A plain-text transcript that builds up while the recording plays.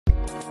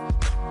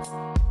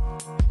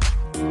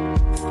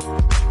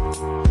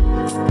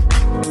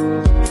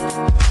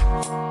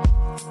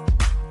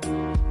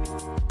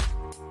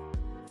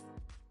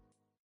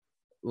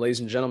Ladies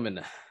and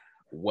gentlemen,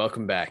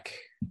 welcome back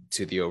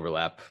to The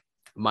Overlap.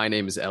 My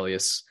name is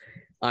Elias.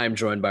 I'm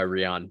joined by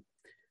Rian.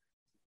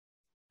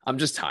 I'm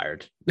just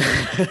tired.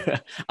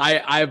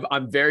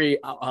 I'm very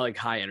like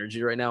high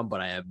energy right now,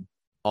 but I am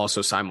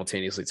also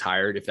simultaneously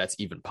tired, if that's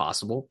even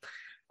possible,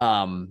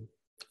 for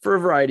a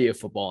variety of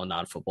football and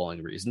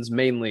non-footballing reasons,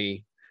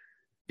 mainly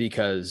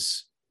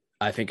because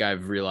I think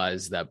I've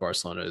realized that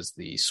Barcelona is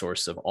the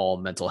source of all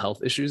mental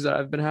health issues that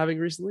I've been having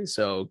recently.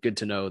 So good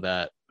to know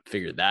that I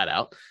figured that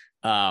out.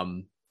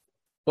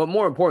 But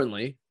more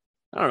importantly,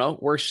 I don't know,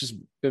 work's just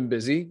been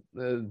busy.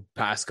 The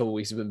past couple of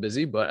weeks have been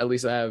busy, but at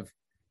least I have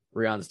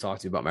Rian to talk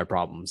to about my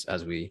problems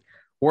as we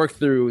work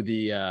through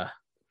the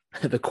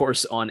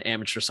course on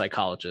amateur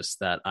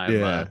psychologist that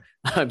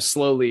I'm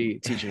slowly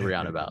teaching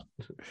Rian about.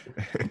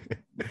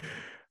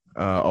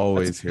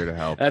 Always here to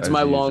help. That's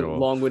my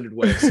long-winded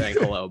way of saying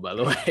hello, by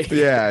the way.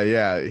 Yeah.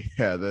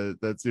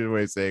 That's your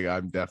way of saying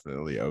I'm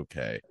definitely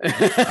okay.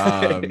 It's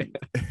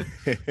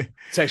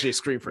actually a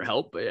scream for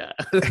help, but yeah.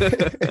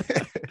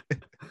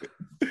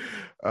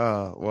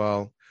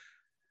 Well,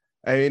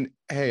 I mean,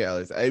 hey,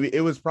 Alice, I mean,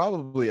 it was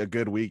probably a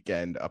good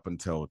weekend up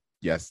until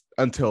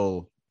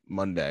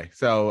Monday.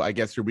 So I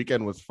guess your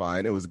weekend was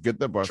fine. It was good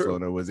that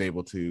Barcelona was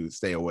able to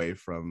stay away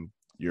from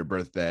your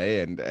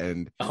birthday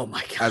and oh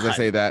my god, as I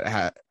say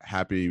that,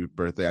 happy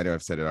birthday. I know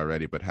I've said it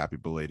already, but happy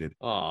belated.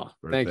 Oh,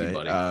 birthday. Thank you,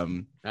 buddy.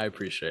 I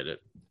appreciate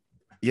it.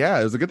 Yeah,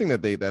 it was a good thing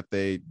that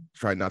they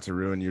tried not to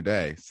ruin your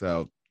day.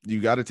 So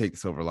you got to take the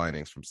silver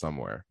linings from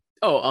somewhere.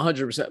 Oh,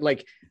 100%.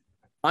 Like,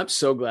 I'm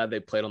so glad they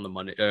played on the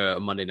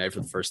Monday night for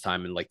the first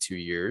time in like 2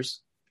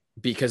 years,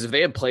 because if they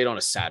had played on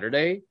a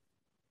Saturday,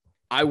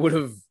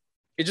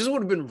 it just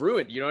would have been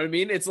ruined. You know what I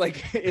mean? It's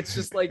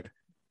just like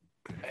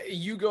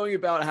you going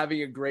about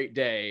having a great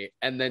day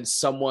and then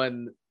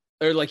someone,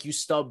 or like you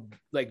stub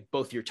like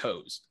both your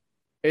toes.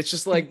 It's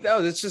just like,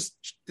 no, it's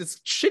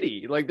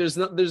shitty. Like there's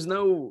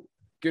no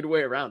good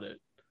way around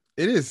it.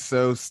 It is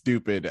so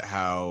stupid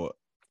how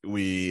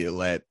we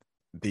let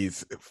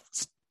these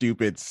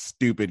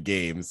stupid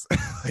games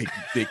like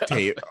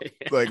dictate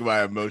like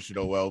my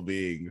emotional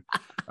well-being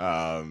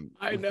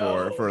I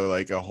know for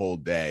like a whole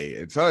day,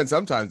 and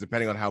sometimes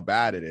depending on how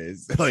bad it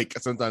is, like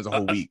sometimes a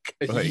whole week.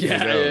 Like,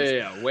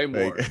 yeah, way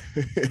more.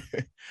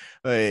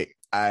 Like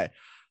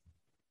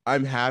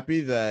I'm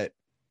happy that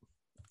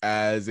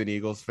as an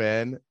Eagles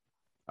fan,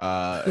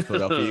 a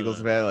Philadelphia Eagles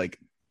fan, like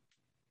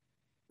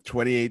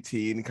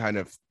 2018 kind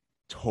of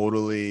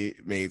totally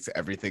makes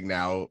everything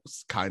now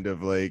kind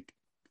of like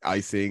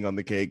icing on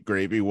the cake,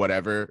 gravy,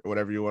 whatever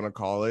you want to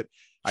call it.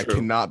 True. I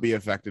cannot be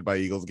affected by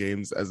Eagles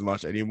games as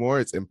much anymore.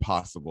 It's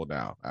impossible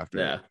now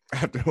after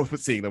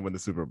seeing them win the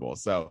Super Bowl.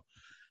 So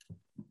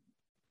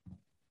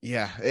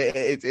yeah,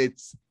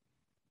 it's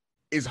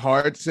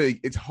hard to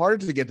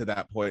get to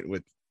that point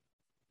with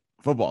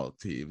football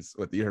teams,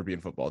 with the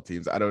European football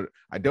teams. I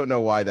don't know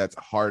why that's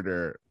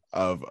harder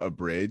of a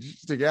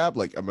bridge to gap,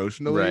 like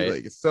emotionally. Right.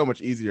 Like it's so much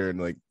easier in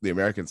like the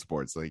American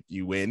sports. Like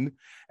you win,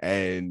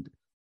 and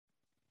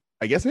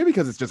I guess maybe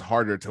because it's just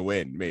harder to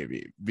win,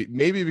 maybe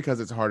because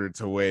it's harder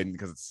to win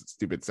because it's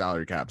stupid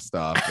salary cap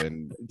stuff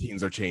and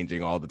teams are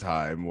changing all the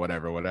time,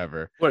 whatever. What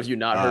have you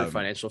not heard of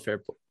financial fair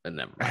play? And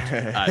then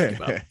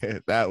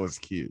that was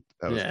cute.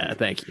 Cute.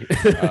 Thank you.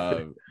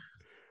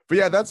 But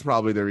yeah, that's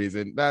probably the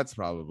reason. That's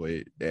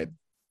probably it.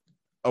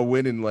 A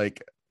win in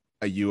like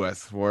a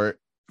US sport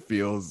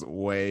feels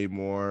way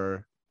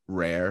more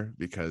rare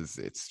because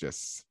it's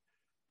just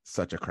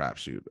such a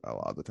crapshoot a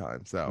lot of the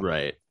time. So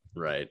right.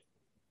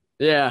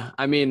 Yeah,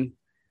 I mean,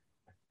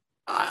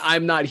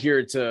 I'm not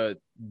here to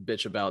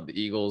bitch about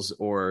the Eagles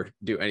or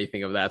do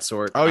anything of that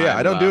sort. Oh yeah,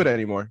 I don't do it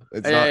anymore.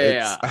 It's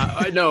yeah.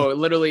 I know,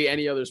 literally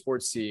any other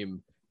sports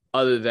team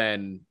other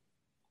than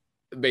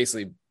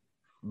basically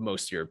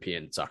most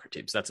European soccer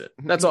teams. That's it.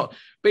 That's all.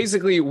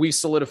 Basically, we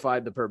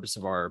solidified the purpose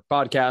of our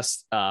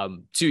podcast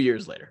 2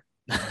 years later.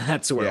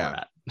 That's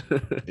where we're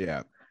at.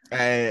 Yeah,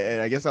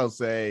 and I guess I'll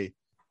say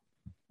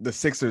the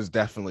Sixers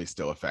definitely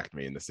still affect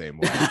me in the same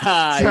way.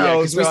 I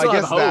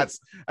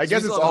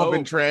guess it's all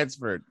been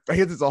transferred. I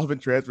guess it's all been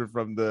transferred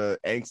from the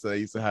angst that I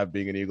used to have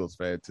being an Eagles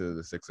fan to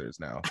the Sixers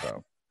now.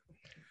 So,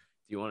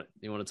 you want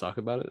to talk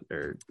about it,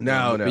 or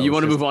no? You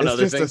want to move on to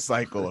other things? It's just a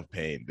cycle of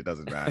pain. It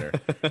doesn't matter.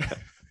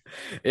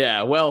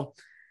 Yeah, well,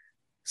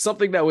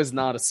 something that was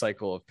not a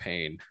cycle of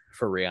pain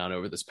for Rian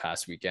over this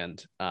past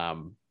weekend. A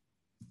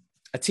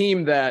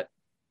team that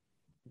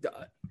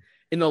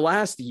in the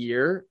last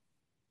year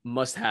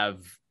must have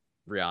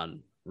Rian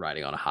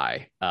riding on a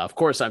high. Of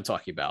course, I'm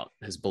talking about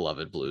his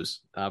beloved Blues.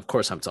 Of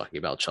course, I'm talking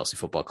about Chelsea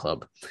Football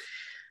Club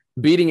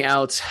beating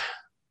out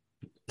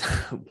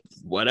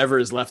whatever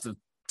is left of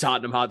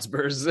Tottenham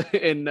Hotspurs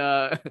in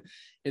the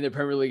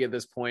Premier League at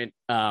this point.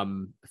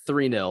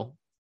 3-0.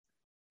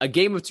 A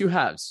game of two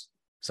halves.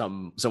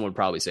 Some would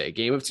probably say a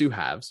game of two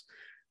halves.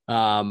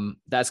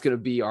 That's going to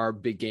be our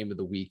big game of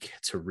the week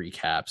to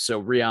recap.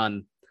 So,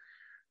 Rian,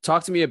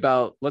 talk to me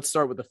about. Let's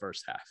start with the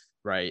first half.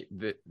 right?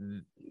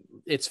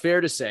 It's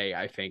fair to say,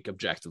 I think,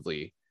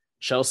 objectively,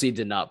 Chelsea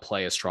did not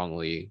play as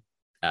strongly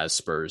as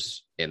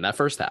Spurs in that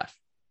first half.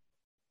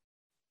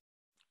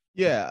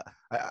 Yeah,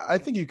 I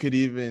think you could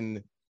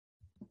even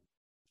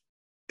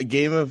a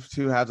game of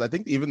two halves. I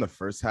think even the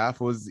first half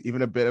was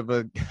even a bit of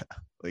a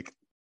like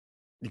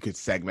you could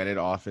segment it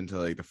off into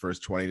like the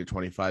first 20 to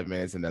 25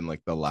 minutes and then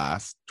like the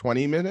last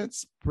 20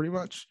 minutes pretty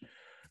much.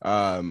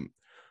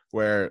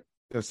 Where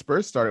the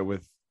Spurs started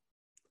with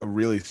a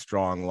really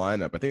strong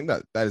lineup. I think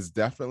that is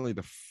definitely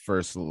the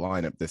first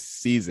lineup this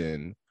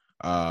season.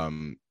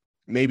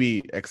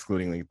 Maybe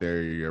excluding like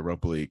their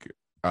Europa League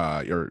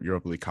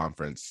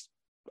conference.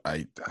 Oh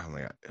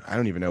my God, I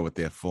don't even know what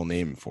the full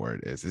name for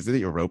it is. Is it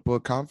Europa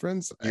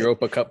Conference?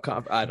 Europa Cup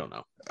Conf? I don't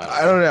know.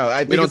 I don't know. I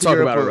think we don't talk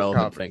about Europa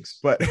irrelevant things,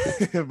 but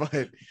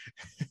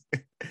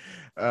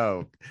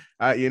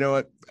you know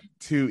what?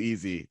 Too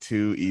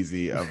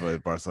easy of a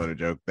Barcelona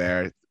joke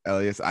there,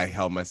 Elias. I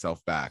held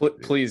myself back.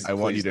 Please, I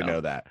want you to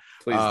know that.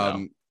 Please,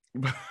 no.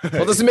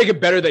 Well, doesn't make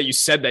it better that you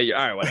said that.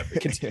 All right, whatever.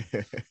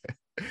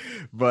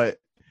 But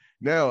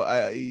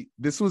no,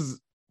 this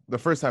was the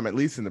first time, at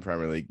least in the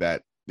Premier League,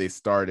 that they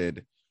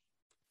started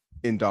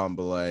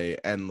Ndombele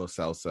and Lo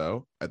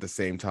Celso at the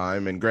same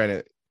time. And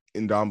granted,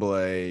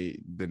 Ndombele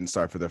didn't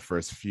start for the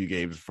first few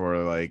games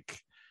for like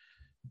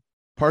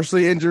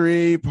partially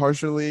injury,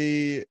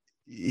 partially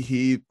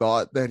he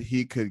thought that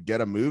he could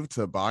get a move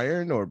to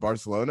Bayern or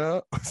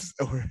Barcelona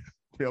or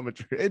Real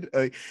Madrid.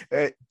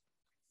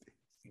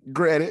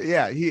 Granted,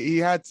 yeah, he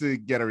had to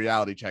get a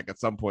reality check at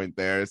some point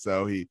there.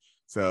 So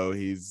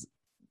he's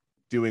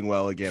doing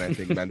well again, I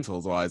think,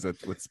 mentals wise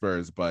with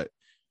Spurs. But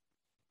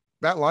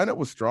that lineup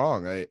was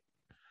strong.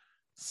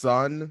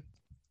 Son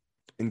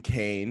and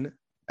Kane,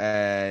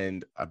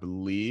 and I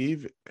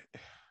believe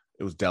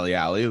it was Dele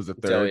Alli. It was the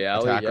third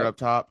attacker up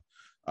top.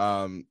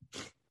 And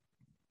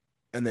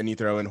then you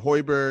throw in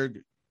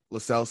Højbjerg, Lo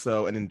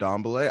Celso, and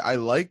Ndombele. I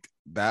like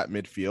that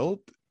midfield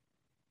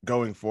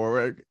going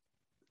forward,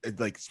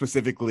 like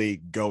specifically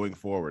going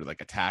forward,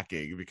 like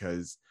attacking,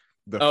 because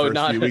the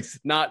first few weeks,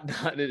 not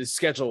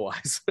schedule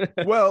wise.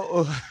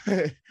 well,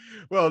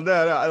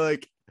 no, I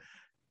like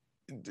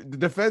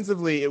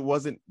defensively it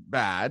wasn't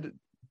bad,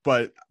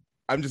 but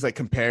I'm just like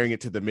comparing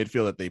it to the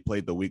midfield that they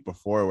played the week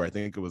before, where I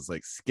think it was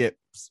like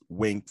Skips,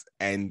 Winks,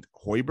 and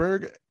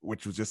Højbjerg,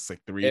 which was just like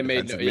three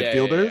defensive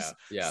midfielders.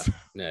 Yeah.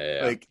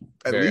 Like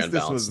at Very least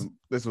unbalanced.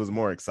 this was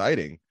more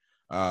exciting,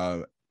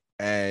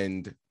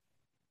 and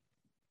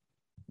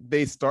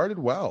they started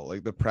well.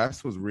 Like the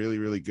press was really,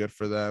 really good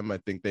for them. I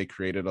think they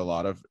created a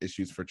lot of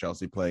issues for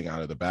Chelsea playing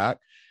out of the back.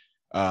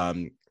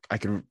 I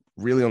can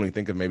really only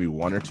think of maybe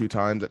one or two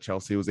times that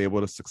Chelsea was able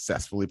to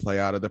successfully play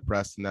out of the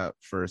press in that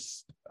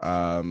first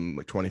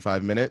like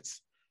 25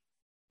 minutes.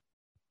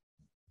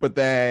 But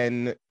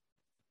then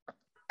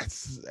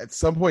at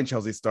some point,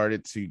 Chelsea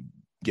started to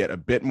get a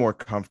bit more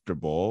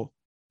comfortable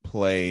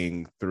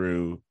playing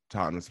through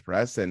Tottenham's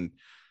press. And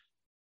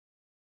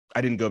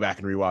I didn't go back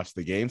and rewatch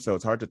the game, so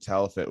it's hard to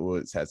tell if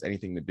has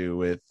anything to do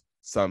with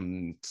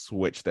some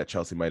switch that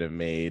Chelsea might have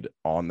made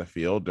on the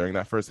field during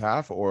that first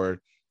half, or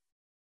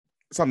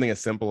something as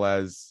simple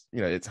as,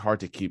 it's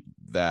hard to keep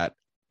that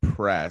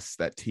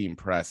team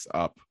press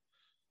up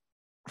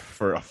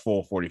for a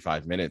full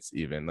 45 minutes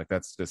even. Like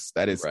that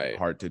is right.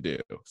 Hard to do.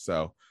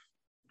 So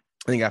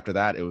I think after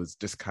that, it was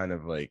just kind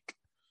of like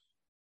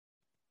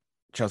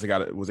Chelsea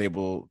was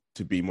able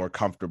to be more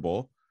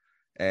comfortable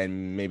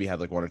and maybe had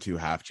like one or two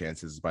half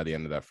chances by the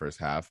end of that first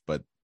half.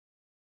 But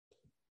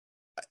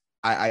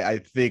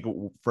I think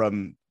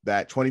from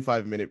that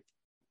 25-minute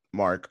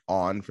mark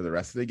on for the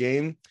rest of the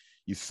game,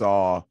 you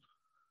saw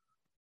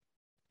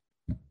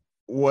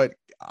what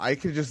I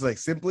could just like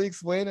simply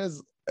explain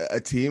as a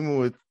team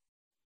with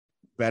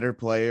better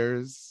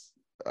players,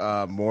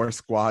 more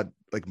squad,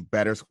 like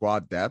better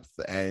squad depth,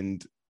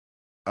 and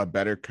a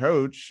better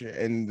coach.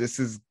 And this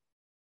is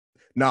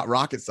not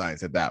rocket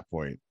science at that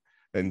point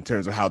in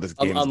terms of how this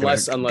game is going to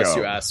go. Unless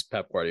you ask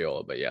Pep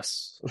Guardiola, but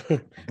yes,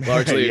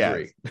 largely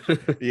agree.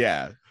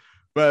 Yeah,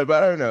 but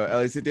I don't know. At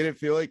least it didn't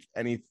feel like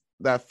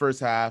that first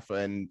half,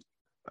 and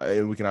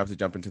we can obviously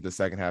jump into the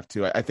second half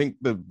too. I think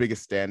the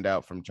biggest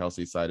standout from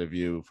Chelsea's side of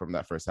view from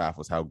that first half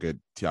was how good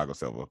Thiago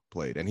Silva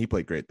played, and he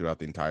played great throughout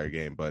the entire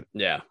game. But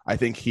yeah, I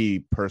think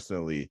he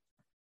personally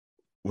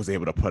was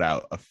able to put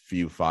out a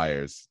few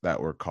fires that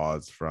were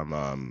caused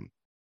from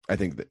I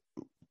think that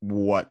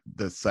what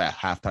the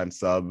halftime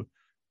sub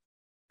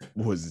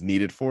was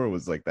needed for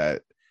was like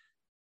that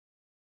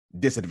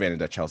disadvantage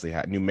that Chelsea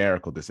had,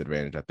 numerical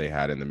disadvantage that they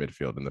had in the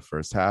midfield in the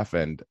first half.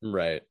 And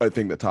right, I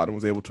think that Tottenham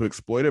was able to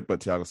exploit it, but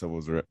Thiago Silva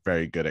was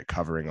very good at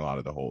covering a lot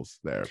of the holes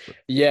there.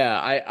 Yeah,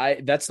 I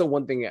that's the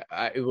one thing.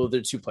 Well, there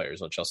are two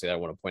players on Chelsea that I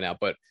want to point out,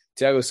 but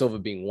Thiago Silva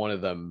being one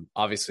of them,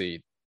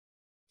 obviously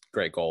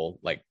great goal,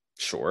 like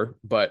sure,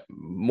 but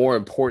more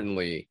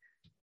importantly,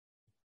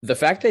 the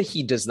fact that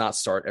he does not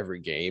start every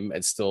game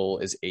and still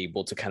is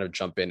able to kind of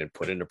jump in and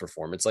put in a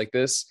performance like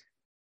this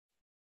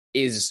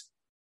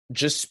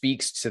just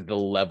speaks to the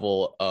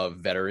level of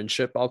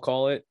veteranship, I'll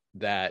call it,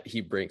 that he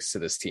brings to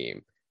this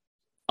team.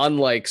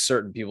 unlike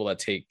certain people that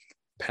take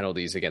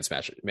penalties against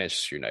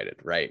Manchester United,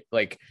 right?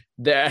 Like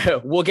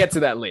we'll get to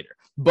that later.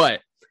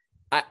 But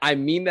I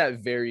mean that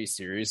very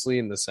seriously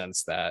in the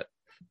sense that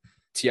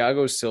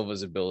Thiago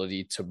Silva's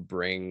ability to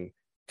bring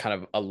kind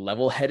of a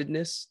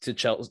level-headedness to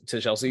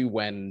Chelsea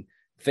when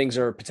things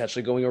are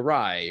potentially going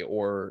awry,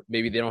 or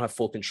maybe they don't have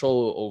full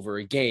control over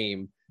a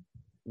game,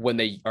 when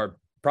they are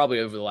probably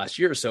over the last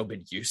year or so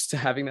been used to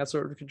having that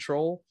sort of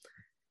control.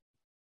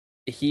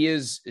 He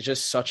is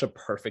just such a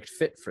perfect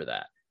fit for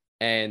that.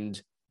 And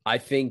I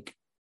think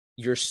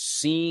you're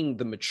seeing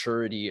the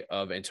maturity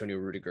of Antonio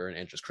Rudiger and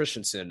Andreas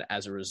Christensen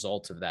as a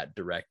result of that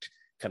direct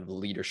kind of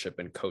leadership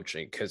and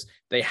coaching, because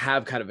they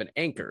have kind of an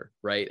anchor,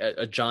 right?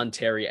 A John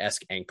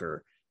Terry-esque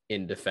anchor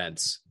in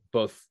defense,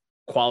 both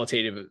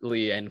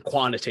qualitatively and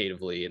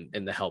quantitatively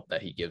in the help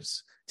that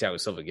Thiago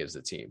Silva gives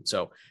the team.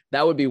 So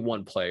that would be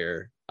one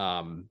player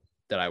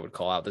that I would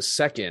call out. The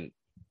second,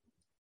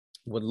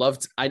 would love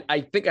to,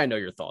 I think I know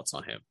your thoughts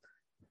on him,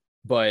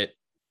 but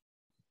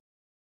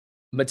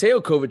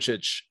Mateo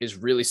Kovacic is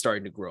really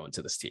starting to grow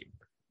into this team.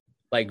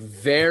 Like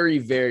very,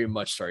 very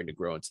much starting to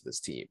grow into this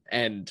team.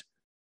 And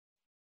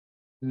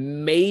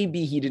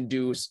maybe he didn't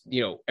do,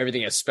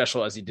 everything as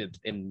special as he did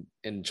in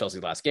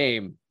Chelsea last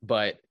game,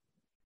 but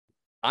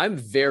I'm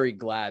very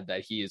glad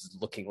that he is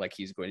looking like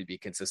he's going to be a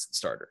consistent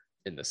starter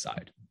in this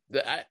side,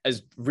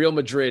 as Real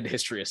Madrid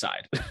history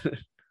aside.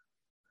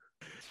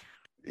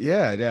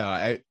 Yeah,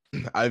 no,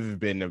 I've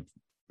been,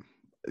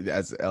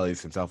 as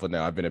Elias himself would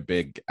know, I've been a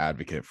big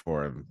advocate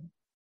for him,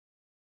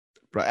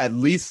 but at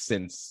least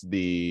since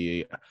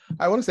the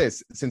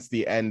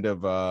end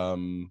of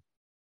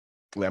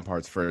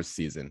Lampard's first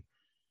season,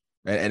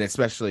 and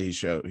especially he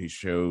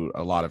showed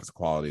a lot of his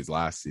qualities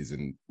last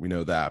season. We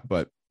know that,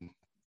 but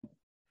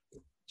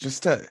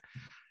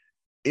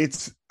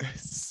it's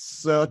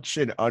such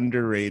an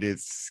underrated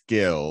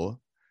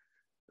skill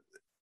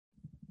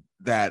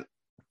that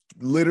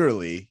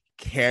literally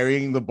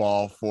carrying the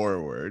ball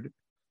forward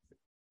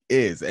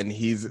is, and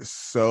he's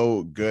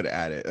so good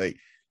at it. Like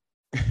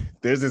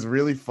there's this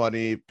really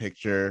funny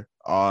picture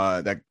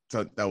that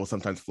will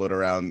sometimes float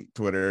around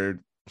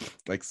Twitter,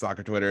 like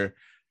soccer Twitter,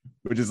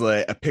 which is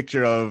like a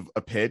picture of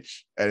a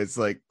pitch, and it's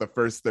like the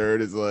first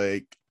third is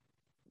like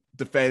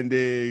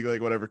defending,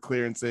 like whatever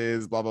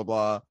clearances, blah blah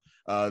blah.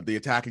 The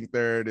attacking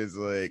third is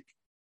like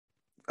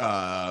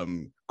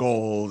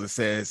goals,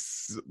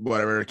 assists,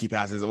 whatever, key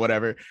passes or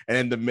whatever, and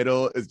in the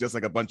middle is just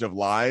like a bunch of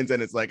lines,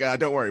 and it's like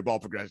don't worry, ball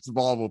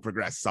will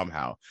progress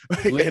somehow.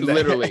 Like,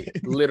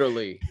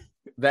 literally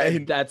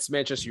that's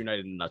Manchester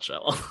United in a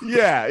nutshell.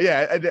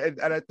 yeah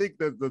and I think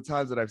that the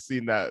times that I've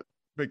seen that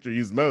picture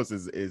used most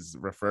is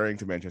referring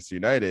to Manchester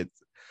United.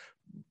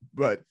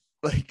 But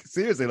like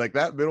seriously, like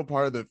that middle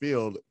part of the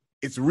field,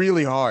 it's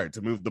really hard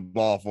to move the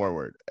ball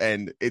forward,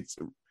 and it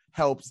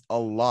helps a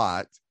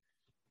lot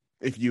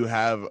if you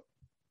have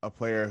a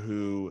player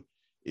who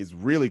is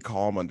really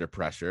calm under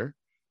pressure,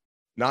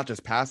 not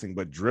just passing,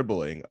 but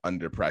dribbling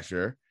under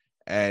pressure.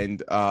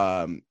 And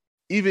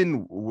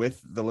even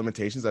with the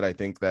limitations that I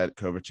think that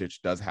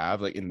Kovacic does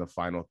have, like in the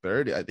final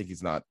third, I think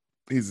he's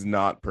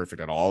not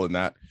perfect at all in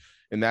that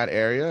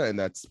area. And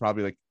that's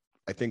probably like,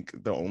 I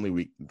think the only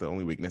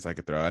weakness I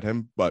could throw at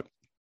him. But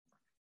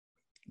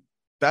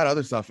that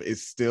other stuff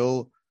is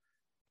still,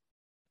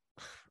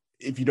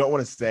 if you don't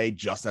want to say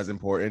just as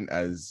important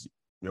as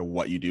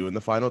what you do in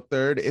the final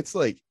third, it's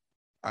like,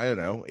 I don't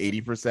know,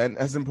 80%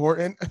 as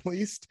important at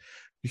least,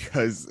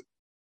 because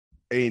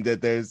I mean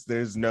that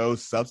there's no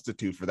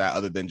substitute for that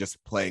other than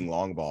just playing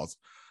long balls,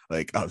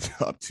 like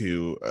up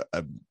to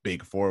a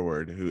big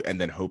forward and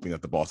then hoping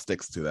that the ball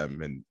sticks to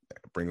them and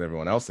brings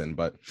everyone else in.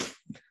 But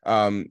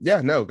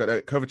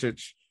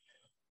Kovacic,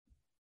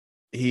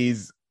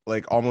 he's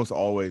like almost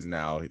always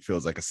now, it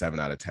feels like a 7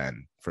 out of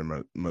 10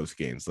 for most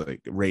games, like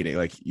rating,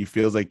 like you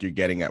feels like you're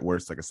getting at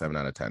worst like a 7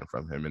 out of 10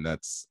 from him. And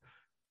that's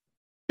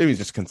maybe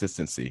just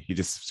consistency. He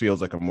just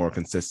feels like a more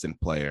consistent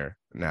player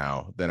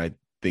now than I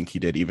think he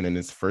did even in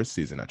his first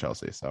season at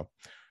Chelsea. So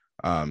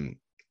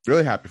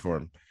really happy for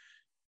him.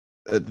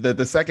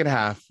 The second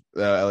half,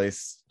 at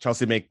least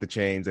Chelsea make the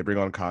change. They bring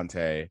on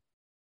Conte.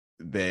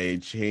 They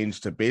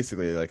change to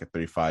basically like a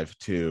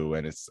 3-5-2,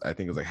 and I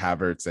think it was like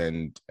Havertz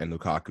and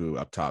Lukaku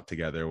up top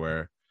together,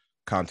 where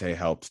Conte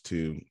helped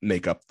to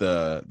make up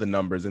the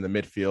numbers in the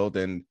midfield.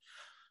 And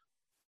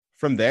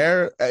from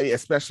there,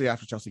 especially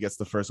after Chelsea gets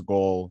the first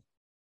goal,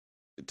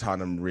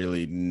 Tottenham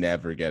really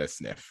never get a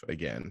sniff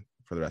again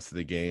for the rest of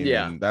the game.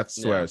 Yeah. And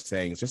that's what I was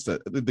saying. It's just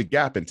the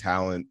gap in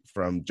talent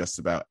from just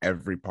about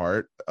every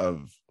part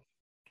of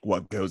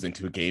what goes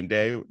into a game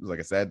day. Like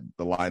I said,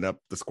 the lineup,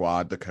 the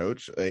squad, the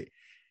coach.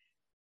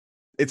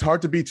 It's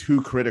hard to be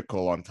too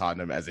critical on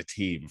Tottenham as a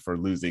team for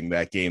losing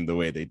that game the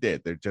way they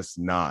did. They're just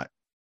not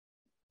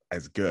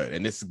as good.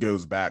 And this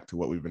goes back to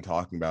what we've been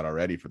talking about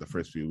already for the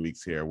first few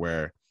weeks here,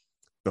 where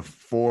the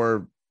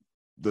four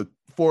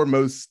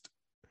most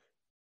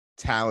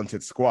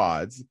talented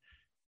squads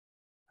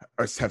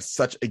have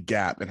such a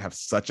gap and have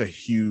such a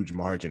huge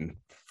margin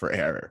for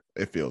error,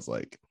 it feels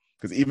like.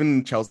 because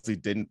even Chelsea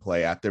didn't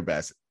play at their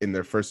best in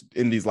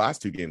these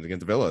last 2 games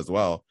against Villa as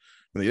well.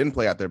 When they didn't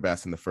play at their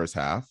best in the first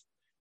half,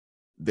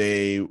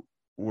 they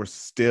were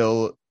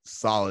still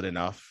solid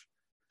enough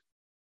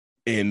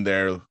in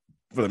their,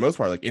 for the most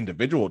part, like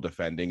individual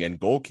defending and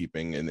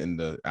goalkeeping in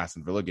the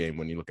Aston Villa game.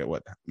 When you look at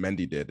what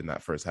Mendy did in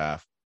that first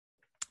half,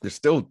 there's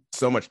still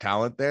so much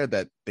talent there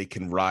that they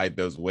can ride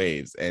those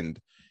waves. And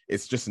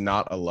it's just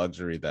not a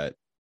luxury that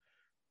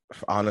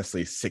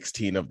honestly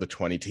 16 of the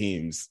 20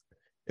 teams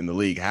in the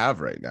league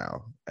have right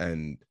now.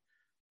 And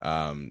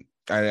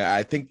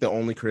I think the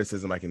only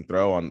criticism I can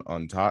throw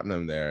on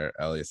Tottenham there,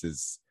 Elias,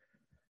 is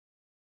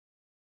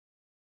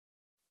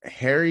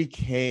Harry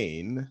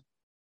Kane.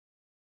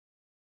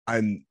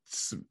 I'm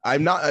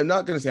not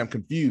going to say I'm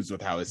confused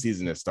with how his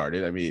season has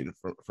started. I mean,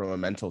 from a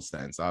mental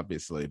sense,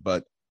 obviously,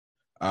 but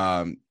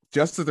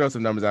just to throw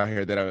some numbers out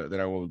here that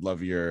I would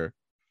love your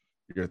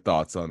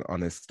thoughts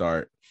on his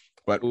start.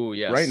 But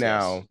right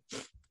now,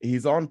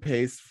 he's on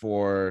pace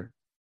for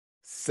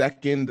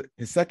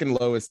his second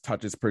lowest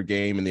touches per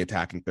game in the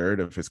attacking third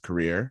of his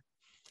career,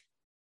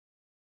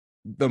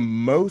 the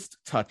most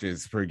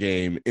touches per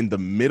game in the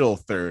middle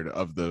third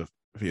of the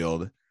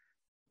field.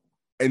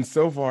 And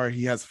so far,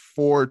 he has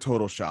 4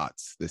 total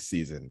shots this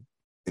season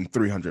in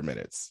 300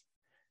 minutes.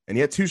 And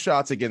he had 2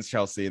 shots against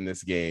Chelsea in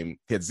this game.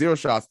 He had 0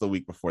 shots the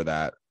week before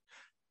that.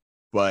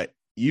 But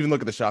even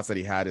look at the shots that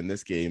he had in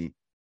this game.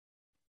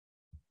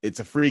 It's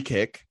a free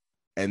kick.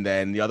 And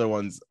then the other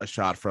one's a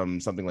shot from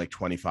something like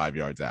 25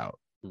 yards out.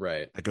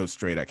 Right. That goes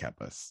straight at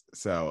Kepas.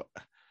 So,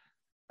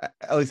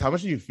 at least, how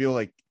much do you feel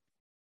like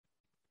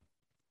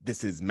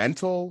this is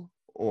mental,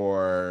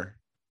 or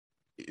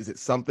is it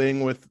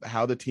something with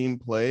how the team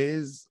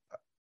plays?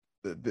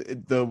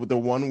 The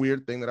one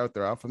weird thing that I would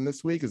throw out from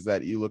this week is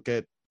that you look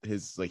at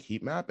his like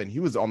heat map, and he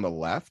was on the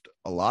left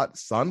a lot.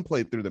 Son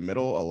played through the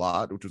middle a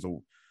lot, which was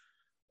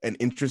an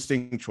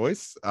interesting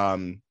choice.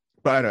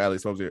 But I don't know, at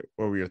least, what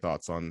were your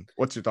thoughts on?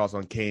 What's your thoughts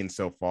on Kane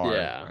so far?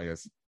 Yeah. I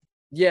guess.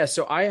 Yeah.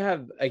 So I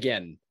have,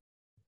 again,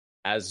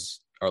 as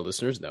our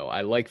listeners know,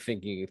 I like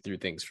thinking through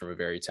things from a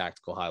very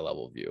tactical, high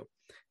level view.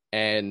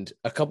 And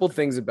a couple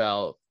things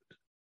about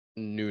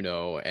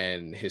Nuno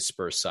and his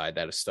Spurs side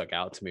that have stuck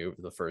out to me over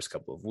the first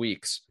couple of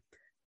weeks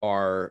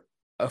are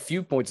a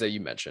few points that you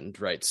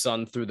mentioned, right?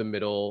 Son through the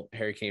middle,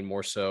 Harry Kane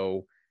more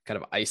so kind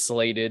of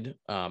isolated.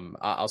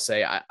 I'll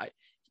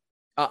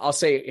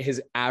say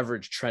his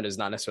average trend has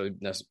not necessarily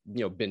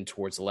been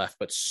towards the left,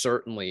 but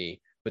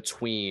certainly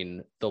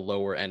between the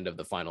lower end of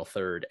the final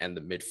third and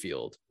the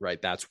midfield, right?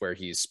 That's where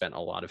he's spent a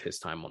lot of his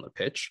time on the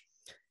pitch.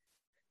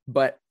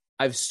 But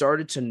I've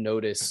started to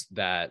notice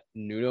that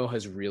Nuno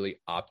has really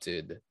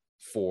opted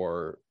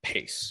for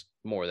pace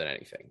more than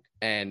anything.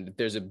 And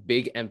there's a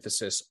big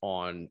emphasis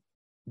on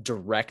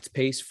direct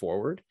pace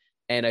forward.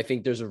 And I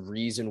think there's a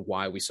reason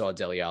why we saw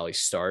Dele Alli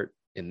start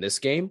in this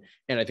game.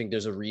 And I think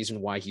there's a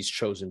reason why he's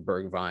chosen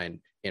Bergwijn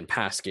in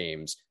past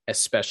games,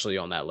 especially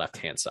on that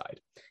left-hand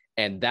side.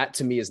 And that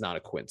to me is not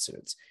a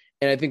coincidence.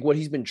 And I think what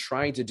he's been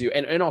trying to do,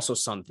 and also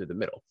Son through the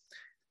middle,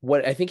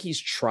 what I think he's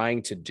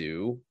trying to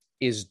do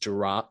is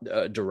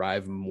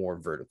derive more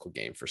vertical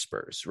game for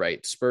Spurs,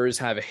 right? Spurs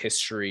have a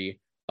history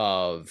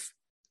of,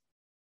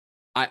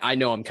 I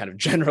know I'm kind of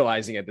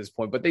generalizing at this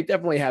point, but they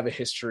definitely have a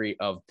history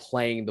of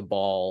playing the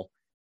ball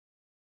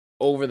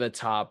over the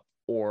top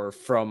or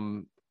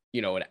from,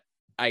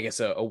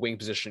 a wing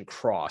position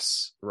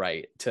cross,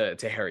 right, to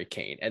Harry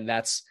Kane. And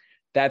that's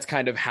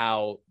kind of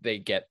how they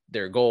get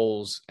their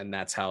goals, and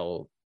that's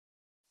how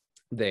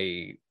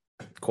they,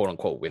 quote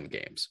unquote, win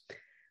games.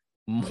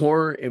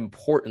 More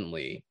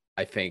importantly,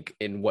 I think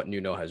in what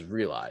Nuno has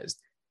realized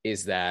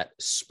is that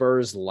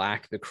Spurs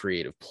lack the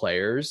creative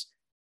players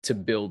to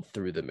build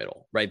through the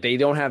middle, right? They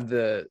don't have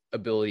the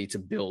ability to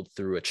build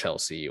through a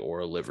Chelsea or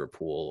a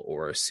Liverpool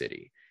or a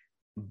City.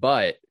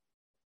 But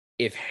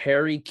if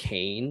Harry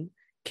Kane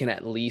can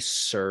at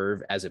least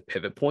serve as a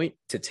pivot point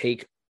to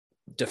take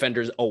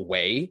defenders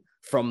away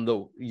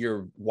from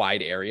your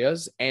wide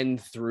areas and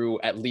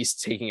through at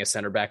least taking a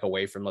center back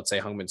away from, let's say,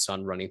 Heung-min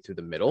Son running through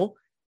the middle,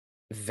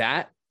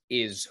 that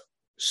is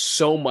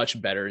so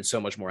much better and so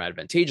much more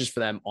advantageous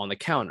for them on the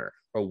counter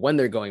or when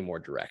they're going more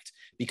direct,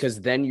 because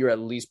then you're at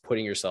least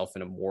putting yourself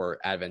in a more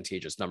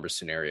advantageous number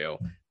scenario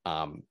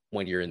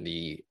when you're in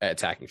the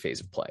attacking phase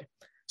of play.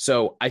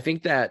 So I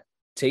think that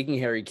taking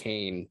Harry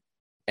Kane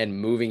and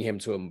moving him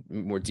to a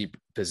more deeper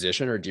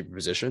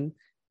position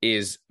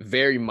is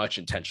very much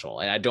intentional.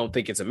 And I don't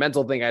think it's a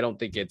mental thing. I don't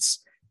think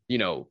it's,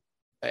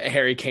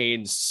 Harry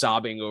Kane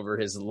sobbing over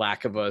his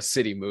lack of a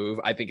City move.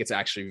 I think it's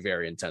actually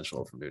very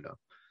intentional from Nuno.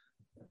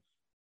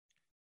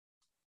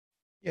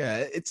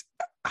 Yeah,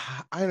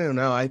 I don't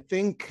know. I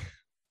think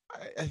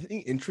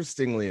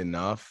interestingly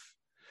enough,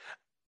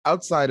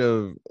 outside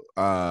of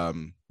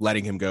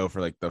letting him go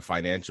for like the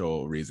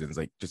financial reasons,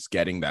 like just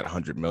getting that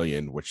 100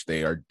 million, which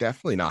they are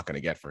definitely not going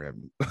to get for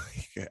him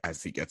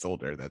as he gets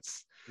older.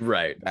 That's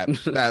right.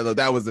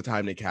 That was the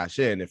time to cash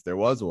in if there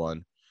was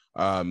one.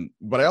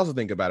 But I also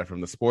think about it from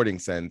the sporting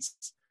sense,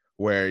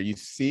 where you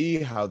see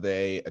how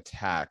they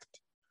attacked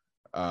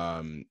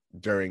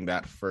during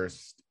that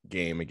first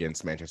game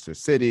against Manchester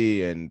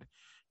City, and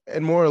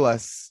more or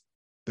less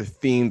the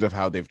themes of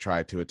how they've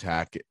tried to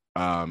attack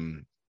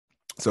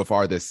so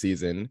far this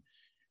season.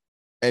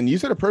 And you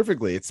said it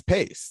perfectly. It's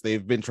pace.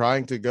 They've been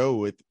trying to go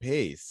with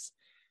pace.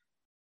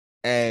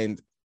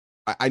 And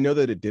I know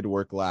that it did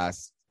work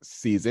last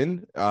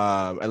season,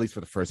 at least for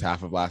the first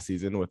half of last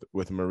season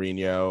with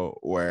Mourinho,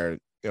 where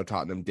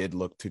Tottenham did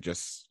look to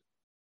just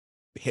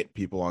hit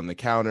people on the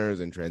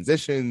counters and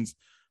transitions,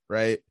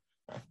 right?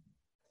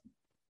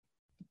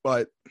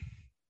 But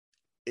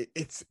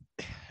it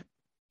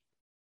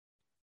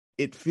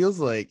feels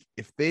like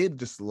if they had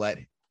just let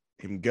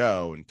him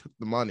go and took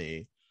the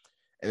money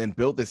and then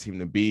built this team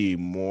to be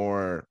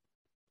more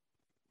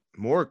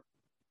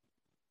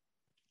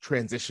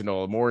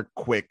transitional, more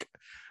quick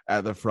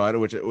at the front,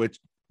 which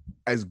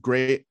as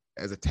great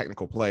as a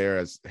technical player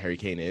as Harry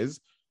Kane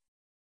is,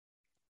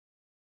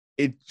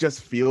 it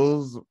just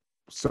feels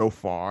so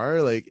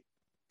far like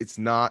it's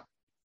not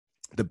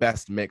the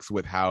best mix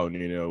with how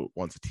Nuno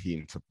wants a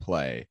team to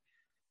play,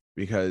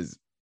 because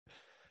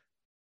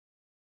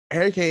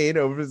Harry Kane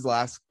over his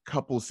last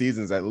couple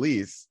seasons at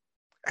least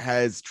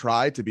has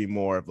tried to be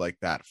more of like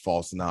that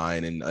false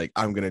nine and like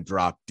I'm gonna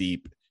drop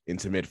deep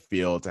into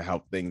midfield to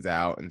help things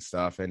out and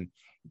stuff, and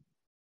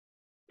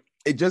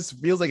it just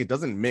feels like it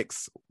doesn't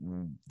mix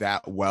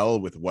that well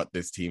with what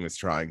this team is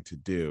trying to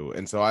do.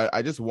 And so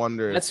I just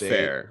wonder that's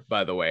fair,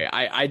 by the way.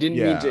 I didn't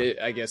mean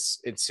to, I guess,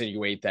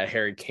 insinuate that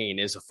Harry Kane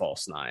is a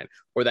false nine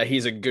or that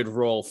he's a good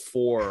role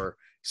for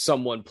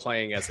someone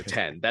playing as a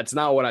 10. That's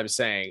not what I'm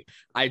saying.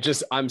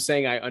 I'm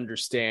saying I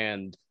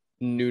understand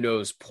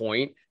Nuno's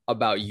point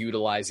about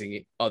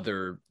utilizing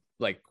other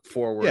like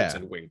forwards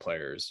and wing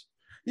players.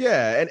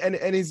 Yeah,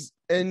 and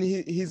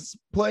he's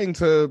playing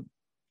to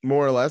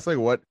more or less like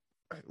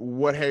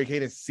what Harry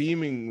Kane is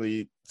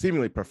seemingly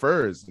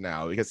prefers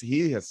now, because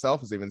he himself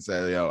has even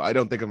said, I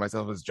don't think of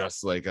myself as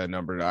just like a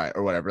number 9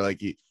 or whatever.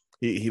 Like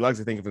he likes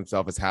to think of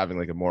himself as having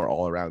like a more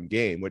all-around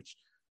game, which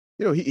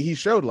he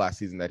showed last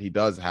season that he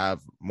does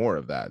have more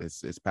of that.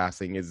 His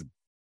passing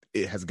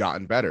has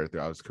gotten better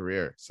throughout his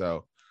career,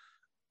 so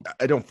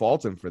I don't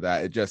fault him for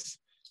that. It just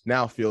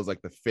now feels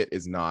like the fit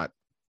is not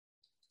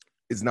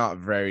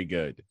very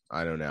good.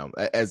 I don't know,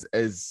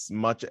 as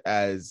much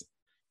as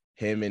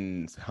him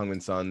and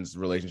Heung-min Son's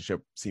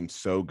relationship seemed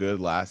so good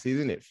last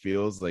season, it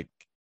feels like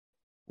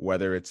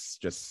whether it's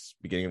just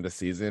beginning of the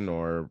season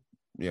or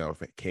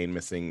if Kane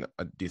missing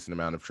a decent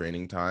amount of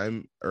training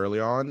time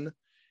early on,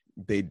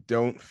 they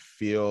don't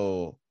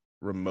feel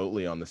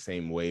remotely on the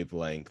same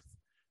wavelength,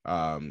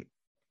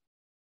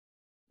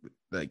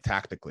 like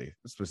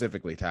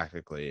specifically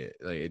tactically.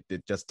 Like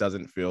it just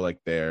doesn't feel like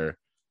their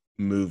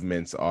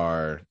movements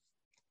are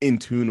in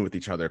tune with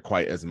each other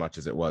quite as much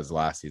as it was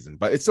last season.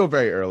 But it's still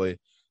very early.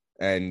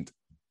 And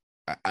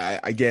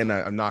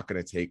I'm not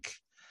going to take.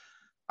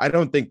 I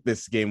don't think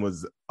this game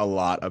was a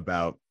lot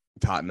about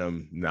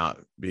Tottenham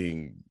not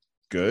being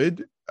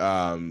good.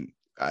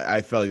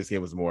 I felt like this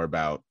game was more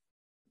about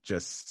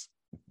just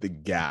the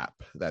gap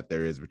that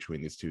there is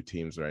between these two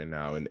teams right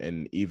now,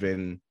 and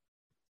even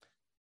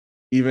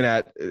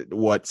at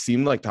what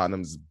seemed like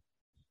Tottenham's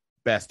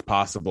best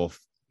possible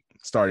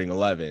starting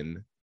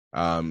 11,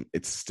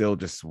 it still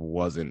just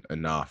wasn't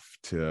enough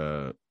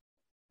to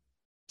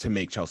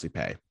make Chelsea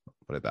pay.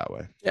 Put it that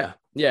way. Yeah.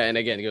 And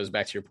again, it goes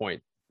back to your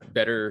point: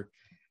 better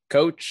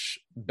coach,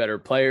 better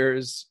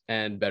players,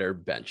 and better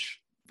bench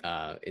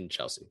in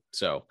Chelsea.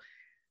 So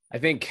I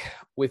think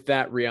with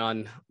that,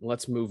 Rian,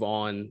 let's move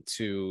on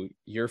to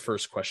your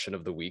first question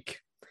of the week.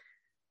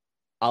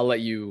 I'll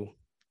let you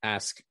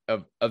ask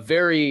a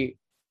very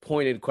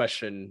pointed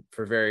question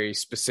for a very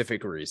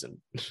specific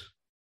reason.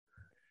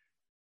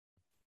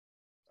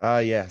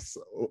 Yes.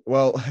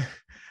 Well,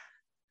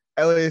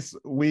 Elias,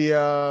 we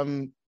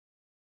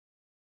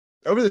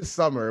over the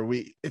summer,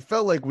 it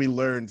felt like we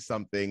learned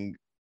something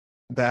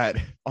that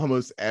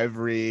almost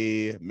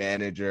every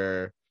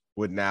manager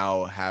would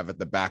now have at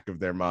the back of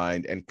their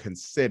mind and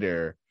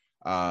consider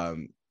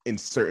in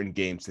certain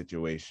game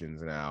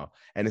situations now.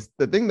 And it's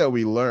the thing that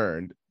we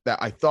learned, that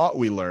I thought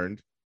we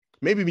learned,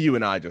 maybe you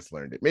and I just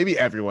learned it, maybe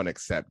everyone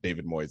except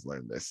David Moyes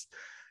learned this,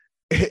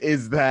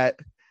 is that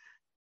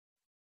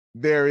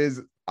there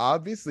is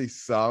obviously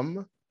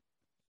some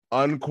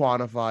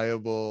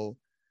unquantifiable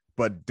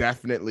but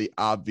definitely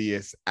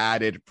obvious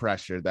added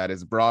pressure that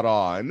is brought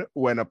on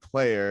when a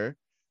player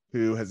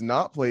who has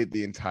not played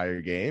the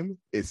entire game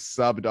is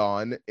subbed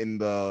on in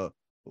the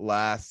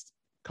last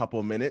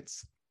couple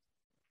minutes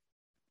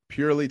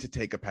purely to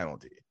take a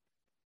penalty.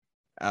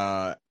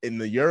 In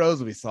the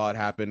Euros, we saw it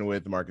happen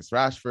with Marcus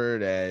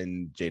Rashford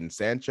and Jadon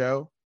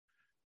Sancho,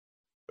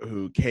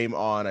 who came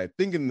on, I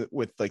think,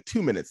 with like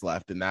 2 minutes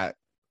left in that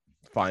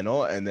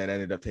final, and then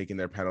ended up taking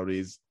their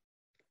penalties.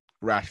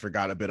 Rashford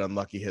got a bit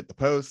unlucky, hit the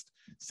post.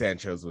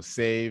 Sancho's was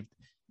saved.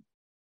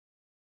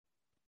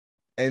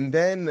 And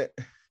then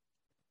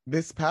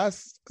this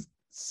past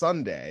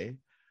Sunday,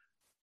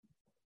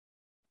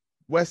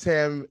 West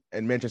Ham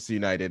and Manchester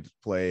United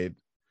played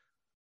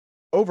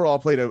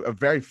a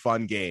very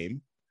fun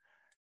game.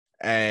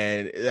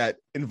 and that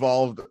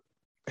involved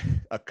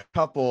a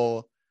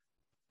couple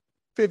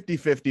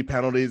 50-50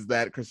 penalties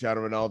that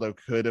Cristiano Ronaldo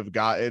could have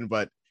gotten,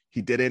 but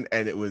he didn't,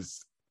 and it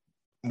was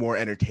more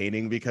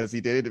entertaining because he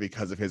did it,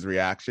 because of his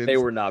reactions. They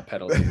were not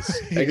penalties.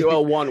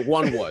 Well, one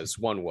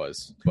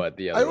was, but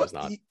the other was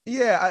not.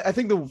 Yeah, I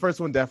think the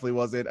first one definitely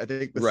wasn't. I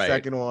think the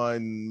second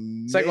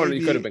one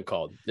could have been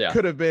called. Yeah,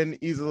 could have been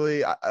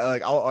easily.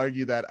 I'll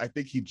argue that I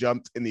think he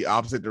jumped in the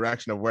opposite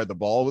direction of where the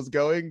ball was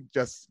going,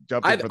 just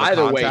jumping for the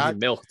either contact. way. He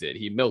milked it.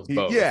 He milked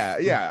both.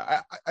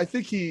 Yeah. I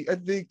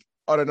think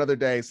on another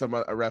day,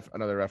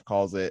 another ref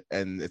calls it,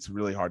 and it's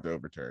really hard to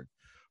overturn.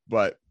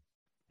 But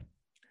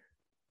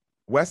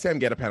West Ham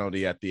get a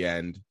penalty at the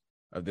end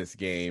of this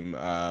game.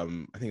 I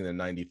think in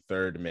the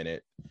 93rd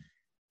minute,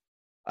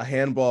 a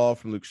handball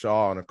from Luke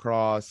Shaw on a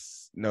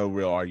cross. No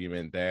real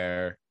argument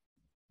there.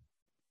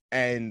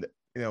 And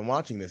I'm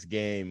watching this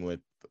game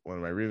with one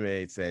of my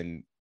roommates,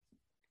 and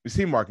we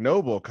see Mark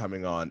Noble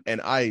coming on, and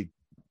I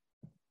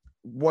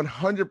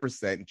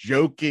 100%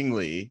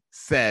 jokingly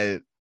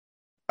said,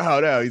 "Oh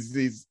no,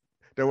 he's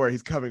don't worry,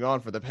 he's coming on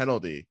for the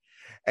penalty."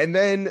 And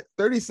then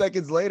 30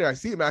 seconds later, I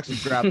see him actually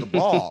grab the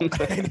ball.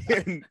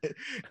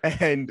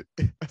 and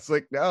it's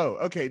like, no,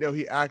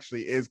 he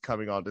actually is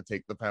coming on to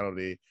take the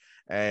penalty.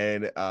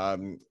 And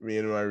me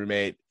and my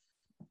roommate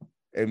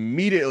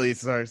immediately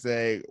started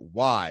saying,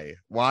 why?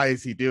 Why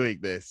is he doing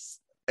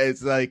this?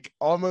 It's like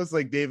almost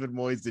like David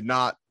Moyes did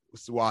not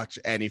watch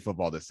any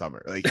football this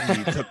summer. Like,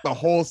 he took the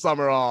whole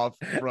summer off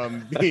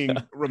from being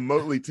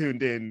remotely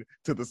tuned in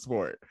to the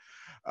sport.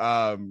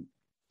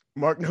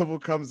 Mark Noble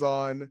comes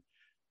on,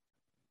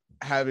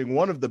 having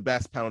one of the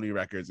best penalty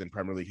records in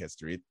Premier League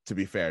history, to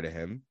be fair to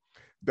him.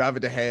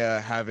 David De Gea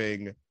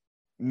having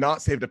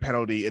not saved a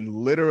penalty in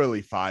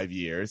literally 5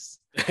 years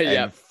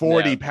and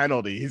 40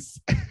 penalties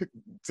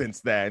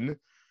since then.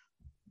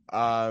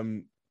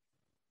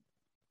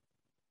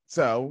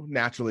 So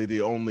naturally,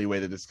 the only way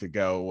that this could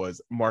go was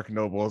Mark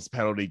Noble's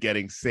penalty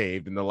getting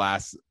saved in the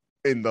last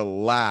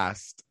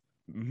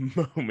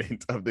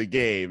moment of the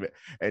game,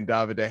 and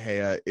David De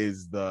Gea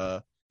is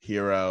the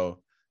hero.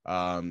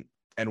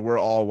 And we're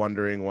all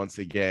wondering once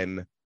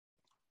again,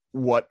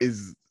 what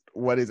is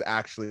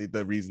actually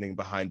the reasoning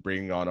behind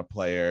bringing on a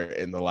player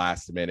in the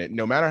last minute,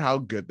 no matter how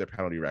good their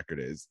penalty record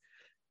is.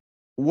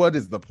 What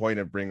is the point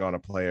of bringing on a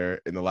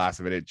player in the last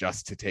minute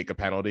just to take a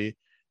penalty?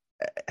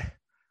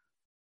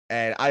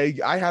 And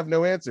I have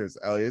no answers,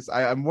 Elias.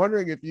 I'm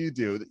wondering if you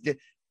do.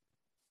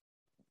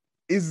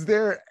 Is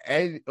there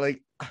any,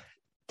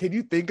 can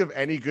you think of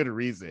any good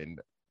reason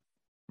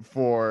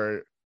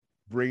for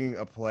bringing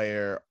a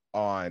player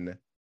on,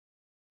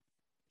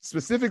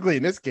 specifically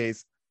in this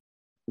case,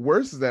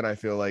 worse than I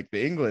feel like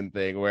the England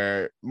thing,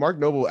 where Mark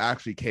Noble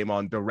actually came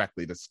on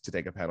directly to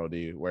take a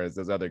penalty, whereas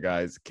those other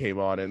guys came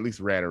on and at least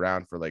ran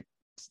around for like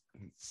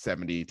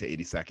 70 to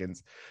 80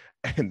 seconds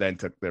and then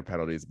took their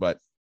penalties. But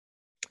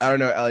I don't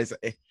know, Elias,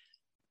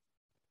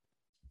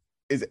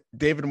 is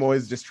David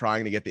Moyes just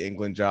trying to get the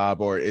England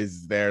job, or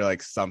is there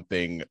like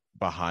something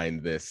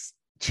behind this,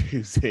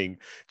 choosing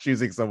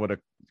someone to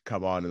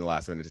come on in the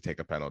last minute to take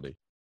a penalty?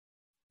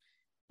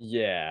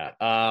 Yeah.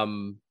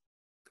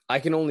 I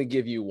can only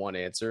give you one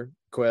answer,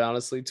 quite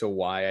honestly, to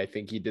why I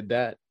think he did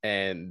that.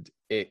 And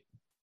it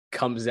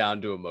comes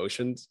down to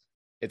emotions.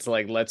 It's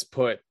like, let's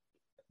put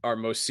our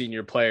most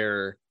senior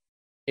player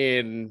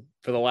in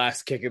for the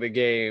last kick of the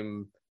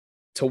game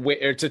to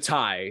win, or to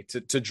tie,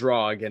 to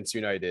draw against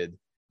United.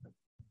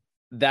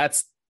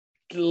 That's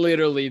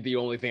literally the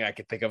only thing I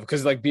could think of.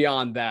 Because like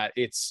beyond that,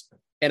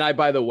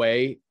 by the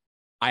way,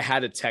 I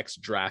had a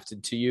text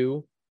drafted to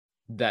you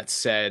that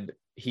said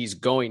he's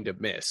going to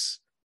miss.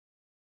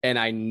 And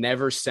I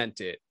never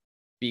sent it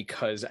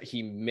because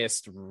he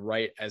missed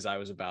right as I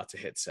was about to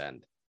hit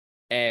send.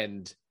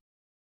 And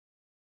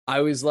I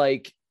was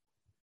like,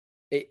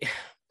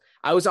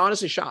 I was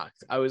honestly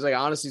shocked. I was like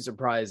honestly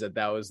surprised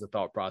that was the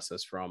thought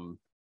process from,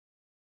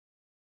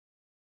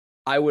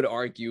 I would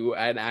argue,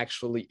 and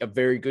actually a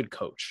very good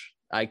coach.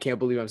 I can't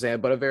believe I'm saying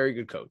it, but a very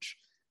good coach.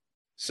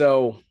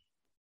 So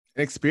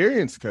an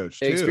experienced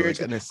coach too.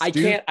 I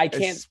can't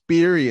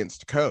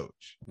experienced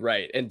coach.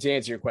 Right. And to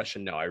answer your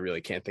question, no, I really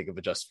can't think of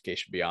a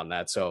justification beyond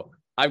that. So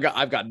I've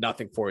got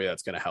nothing for you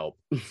that's going to help.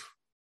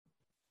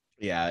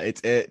 Yeah,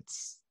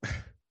 it's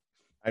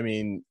I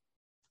mean,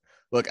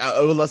 look,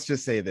 let's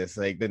just say this,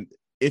 like, then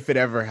if it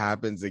ever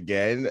happens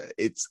again,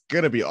 it's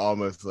going to be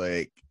almost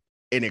like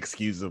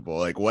inexcusable.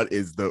 Like, what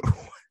is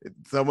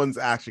someone's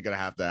actually going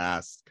to have to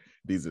ask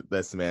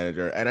this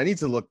manager. And I need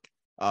to look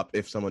up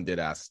if someone did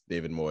ask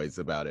David Moyes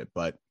about it,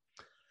 but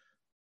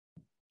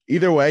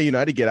either way,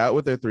 United get out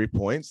with their 3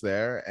 points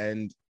there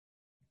and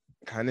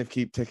kind of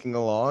keep ticking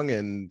along.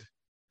 And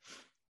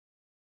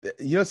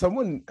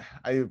someone,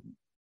 I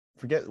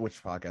forget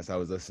which podcast I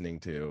was listening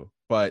to,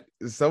 but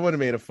someone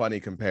made a funny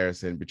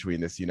comparison between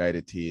this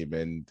United team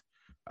and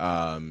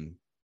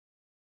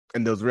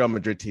those Real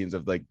Madrid teams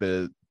of like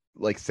 5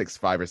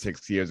 or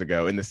 6 years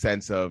ago, in the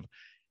sense of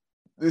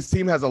this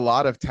team has a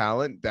lot of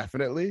talent,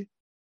 definitely.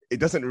 It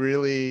doesn't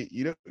really,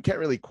 you can't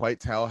really quite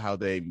tell how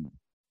they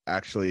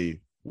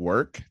actually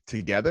work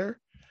together,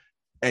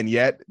 and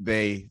yet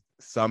they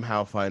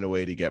somehow find a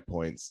way to get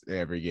points in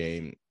every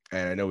game.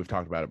 And I know we've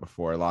talked about it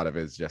before. A lot of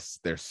it is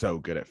just they're so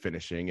good at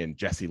finishing. And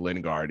Jesse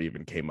Lingard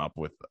even came up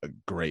with a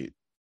great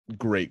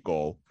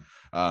goal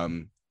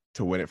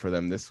to win it for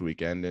them this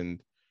weekend.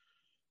 And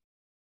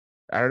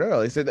I don't know.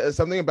 They said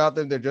something about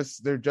them. They're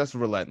just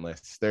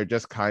relentless. They're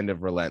just kind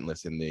of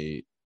relentless in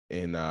the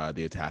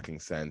attacking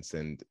sense.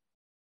 And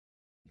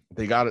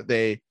they got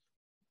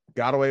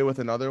away with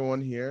another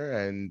one here.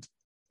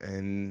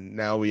 And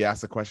now we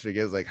ask the question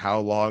again, is like, how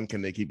long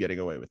can they keep getting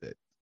away with it?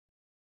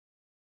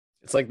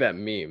 It's like that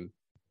meme,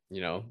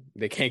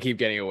 they can't keep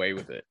getting away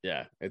with it.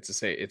 Yeah, it's the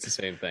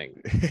same thing.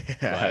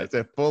 Yeah, it's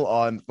a full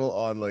on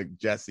like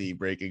Jesse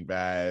Breaking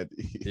Bad.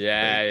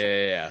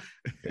 Yeah.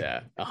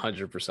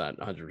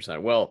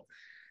 100%. Well,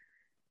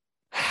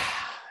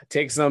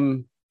 take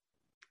some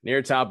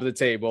near top of the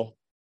table.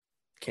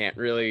 Can't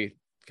really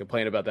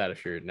complain about that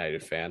if you're a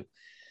United fan.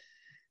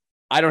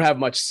 I don't have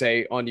much to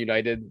say on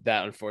United.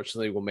 That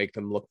unfortunately will make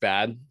them look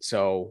bad.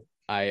 So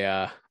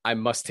I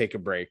must take a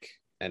break,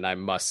 and I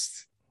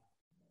must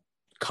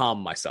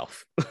calm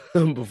myself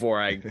before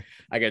I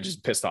get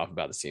just pissed off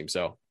about the team.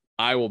 So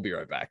I will be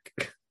right back.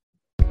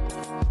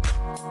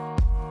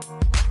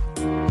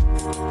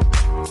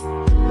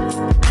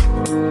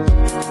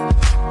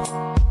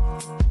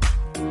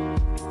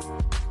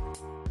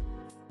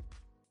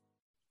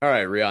 All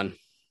right, Rian,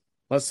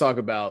 let's talk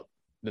about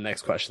the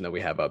next question that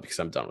we have up because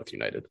I'm done with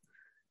United.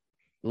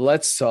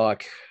 Let's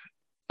talk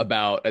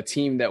about a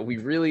team that we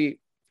really,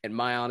 in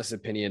my honest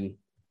opinion,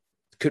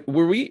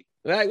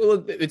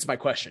 it's my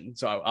question,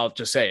 so I'll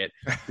just say it.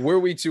 Were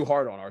we too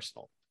hard on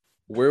Arsenal?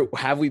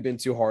 Have we been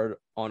too hard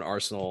on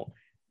Arsenal?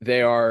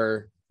 They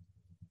are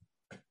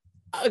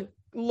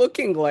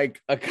looking like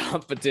a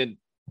competent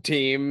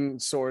team,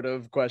 sort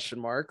of, question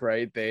mark,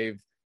 right? They've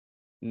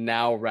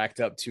now racked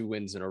up 2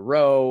 wins in a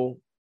row.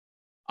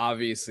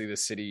 Obviously, the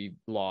City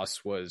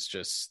loss was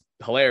just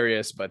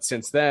hilarious, but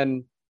since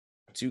then,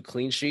 2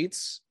 clean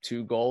sheets,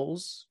 2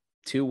 goals,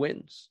 2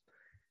 wins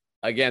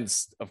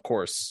against, of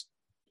course,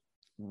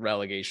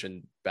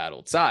 relegation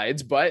battled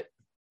sides, but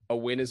a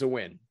win is a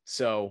win.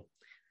 So,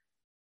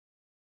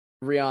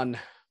 Rian,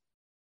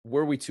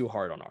 were we too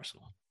hard on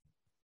Arsenal?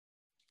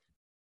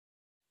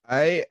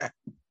 I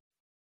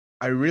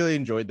really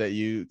enjoyed that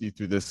you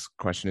threw this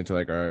question into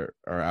like our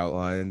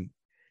outline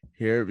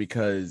here,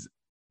 because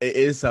it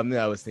is something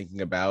I was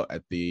thinking about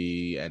at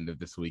the end of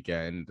this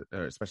weekend,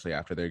 or especially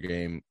after their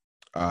game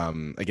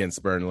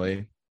against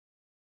Burnley.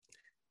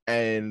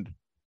 And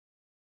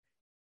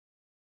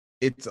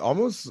it's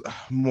almost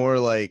more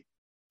like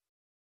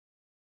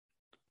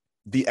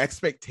the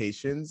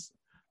expectations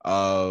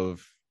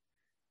of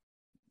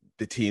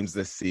the teams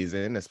this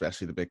season,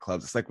 especially the big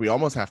clubs. It's like we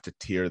almost have to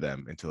tier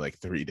them into like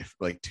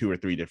 2 or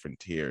 3 different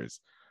tiers,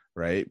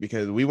 right?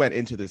 Because we went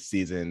into this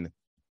season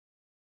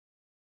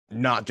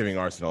not giving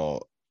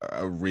Arsenal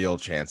a real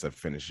chance of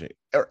finishing,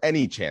 or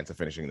any chance of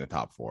finishing in the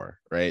top 4,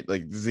 right?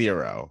 Like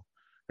 0,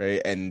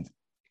 right? And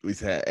we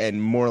said,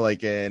 and more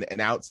like an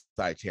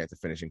outside chance of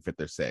finishing 5th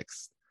or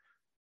 6th.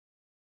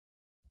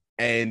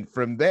 And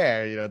from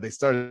there, they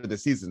started the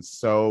season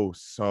so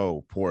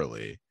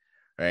poorly,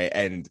 right?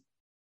 And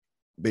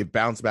they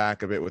bounced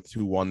back a bit with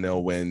 2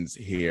 1-0 wins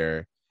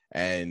here.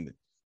 And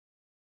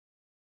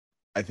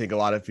I think a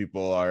lot of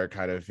people are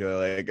kind of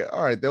feeling like,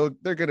 all right,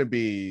 they're gonna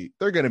be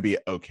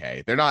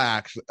okay. They're not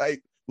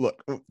actually,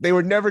 look, they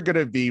were never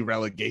gonna be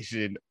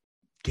relegation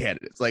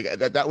candidates. Like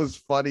that was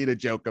funny to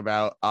joke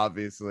about,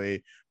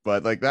 obviously,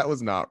 but like that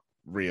was not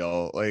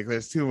real. Like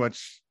there's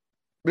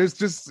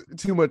just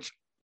too much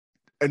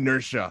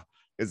inertia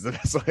is the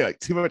best way, like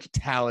too much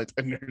talent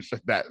inertia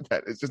that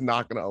is just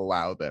not going to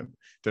allow them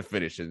to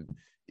finish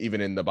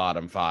even in the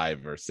bottom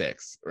 5 or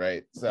 6,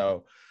 right?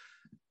 So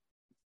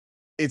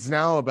it's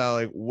now about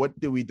like, what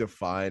do we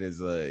define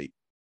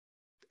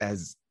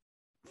as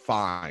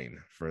fine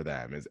for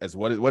them, as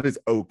what is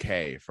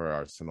okay for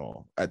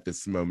Arsenal at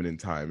this moment in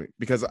time?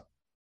 Because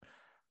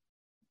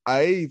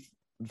I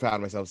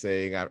found myself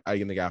saying, I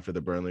think after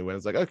the Burnley win,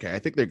 it's like, okay, I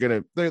think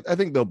I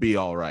think they'll be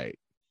all right,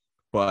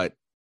 but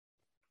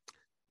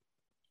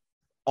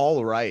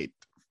all right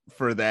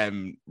for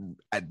them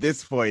at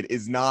this point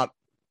is not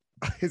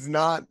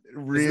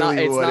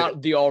really, it's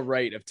not the all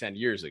right of 10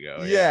 years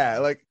ago. Yeah.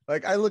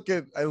 Like I look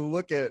at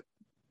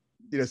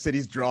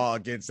City's draw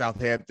against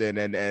Southampton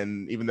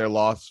and even their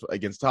loss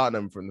against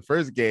Tottenham from the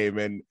first game,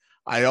 and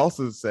I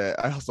also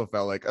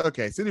felt like,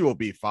 okay, City will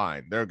be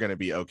fine, they're going to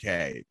be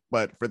okay,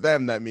 but for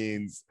them that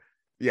means,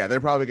 yeah,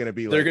 they're probly going to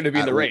be, they're going to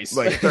be in the race,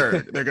 like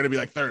third. They're going to be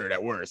like third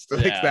at worst.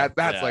 Like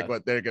that's like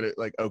what they're going to,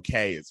 like,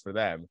 okay is for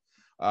them.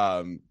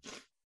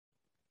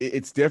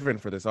 It's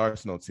different for this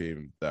Arsenal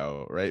team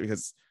though, right?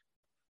 Because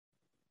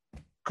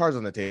cards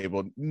on the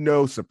table,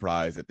 no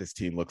surprise that this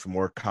team looks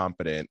more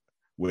competent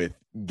with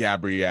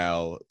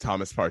Gabriel,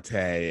 Thomas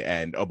Partey,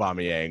 and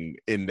Aubameyang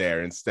in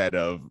there instead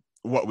of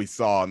what we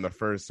saw in the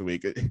first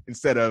week,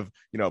 instead of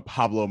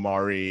Pablo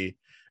Mari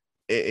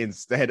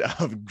instead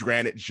of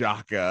Granit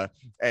Xhaka,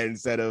 and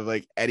instead of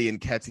like Eddie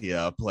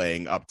Nketiah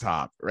playing up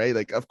top, right?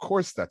 Like, of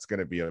course, that's going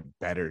to be a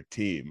better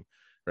team,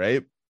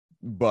 right?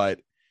 But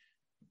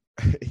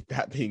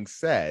that being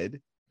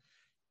said,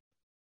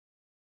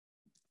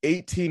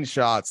 18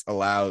 shots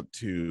allowed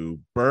to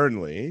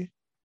Burnley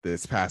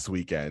this past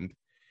weekend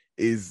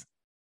is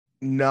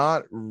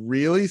not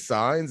really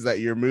signs that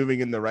you're moving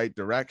in the right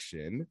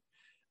direction.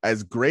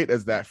 As great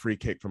as that free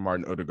kick from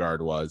Martin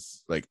Odegaard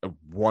was, like a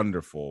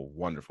wonderful,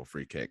 wonderful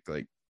free kick.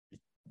 Like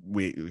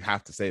we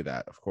have to say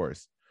that, of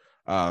course.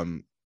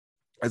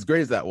 As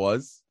great as that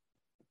was,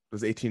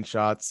 those 18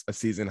 shots, a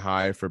season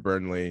high for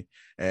Burnley,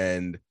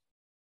 and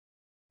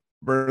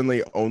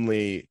Burnley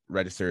only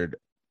registered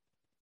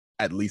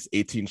at least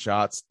 18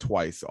 shots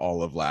twice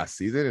all of last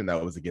season, and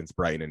that was against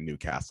Brighton and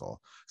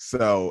Newcastle.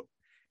 So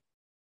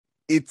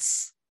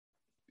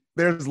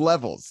there's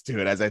levels to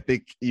it, as I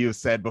think you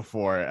said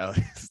before,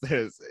 Alex.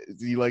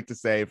 You like to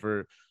say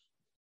for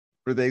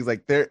things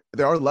like there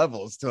are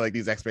levels to like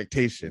these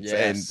expectations.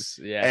 Yes,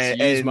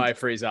 use my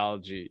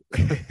phraseology.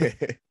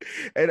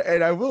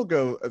 and I will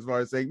go as far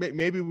as saying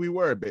maybe we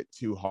were a bit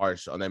too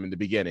harsh on them in the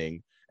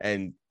beginning,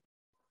 and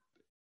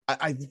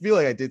I feel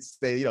like I did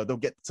say, they'll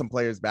get some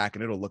players back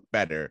and it'll look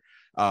better.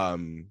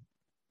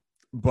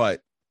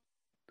 But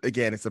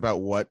again, it's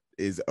about what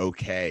is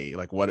okay.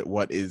 Like what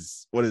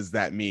does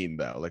that mean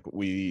though? Like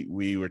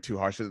we were too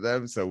harsh with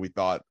them, so we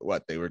thought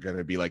they were going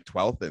to be like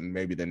 12th, and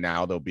maybe then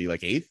now they'll be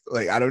like 8th.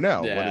 Like I don't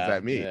know. Yeah, what does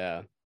that mean?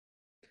 Yeah.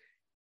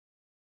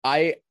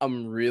 I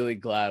am really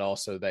glad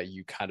also that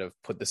you kind of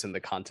put this in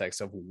the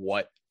context of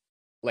what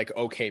like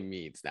okay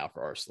means now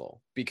for Arsenal,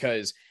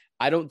 because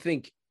I don't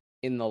think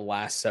in the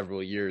last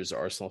several years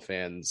Arsenal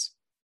fans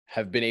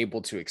have been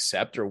able to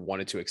accept or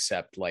wanted to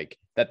accept like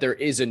that there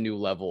is a new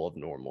level of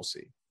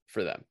normalcy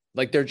for them.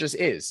 Like there just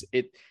is.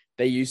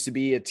 They used to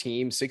be a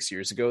team 6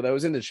 years ago that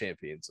was in the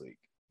Champions League.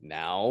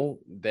 Now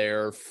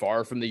they're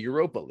far from the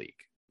Europa League.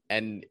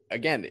 And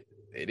again,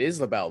 it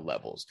is about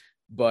levels,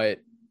 but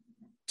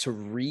to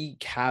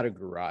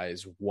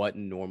recategorize what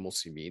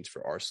normalcy means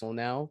for Arsenal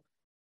now,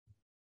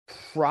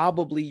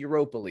 probably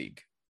Europa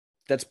League.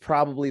 That's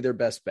probably their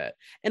best bet.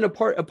 And a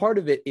part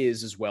of it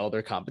is as well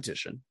their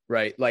competition,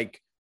 right? Like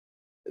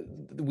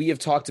we have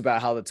talked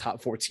about how the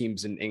top 4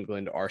 teams in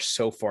England are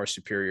so far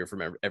superior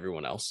from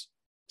everyone else.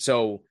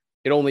 So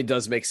it only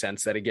does make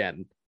sense that,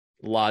 again,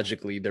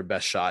 logically, their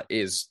best shot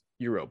is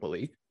Europa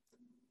League.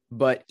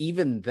 But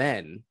even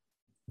then,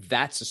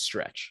 that's a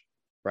stretch,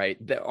 right?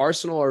 The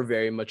Arsenal are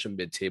very much a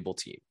mid-table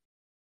team.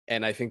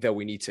 And I think that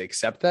we need to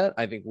accept that.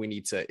 I think we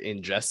need to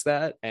ingest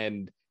that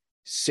and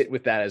sit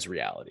with that as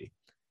reality.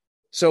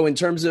 So in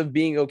terms of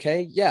being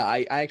okay, yeah,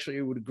 I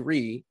actually would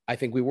agree. I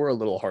think we were a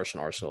little harsh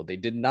on Arsenal. They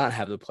did not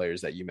have the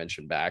players that you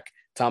mentioned back.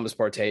 Thomas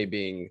Partey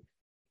being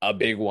a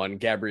big one,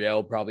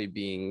 Gabriel probably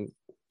being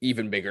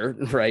even bigger,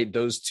 right?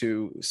 Those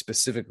two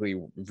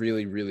specifically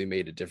really, really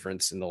made a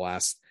difference in the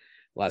last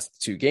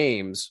 2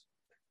 games.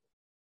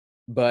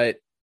 But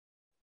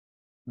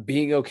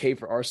being okay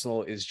for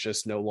Arsenal is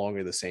just no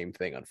longer the same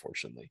thing,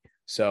 unfortunately.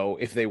 So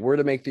if they were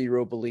to make the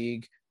Europa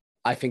League,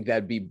 I think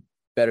that'd be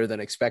better than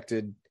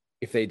expected.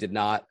 If they did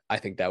not, I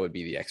think that would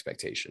be the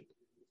expectation.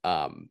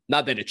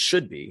 Not that it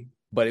should be,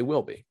 but it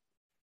will be.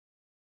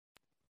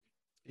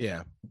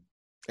 Yeah.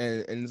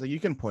 And so you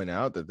can point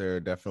out that there are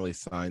definitely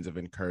signs of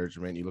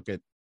encouragement. You look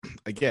at,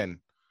 again,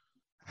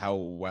 how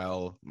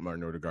well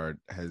Martin Odegaard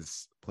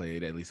has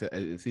played, at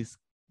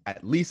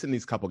least in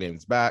these couple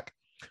games back.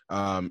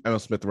 Emil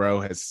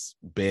Smith-Rowe has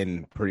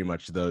been pretty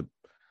much the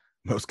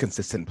most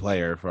consistent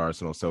player for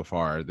Arsenal so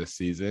far this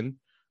season.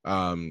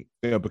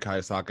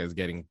 Bukayo Saka is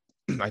getting,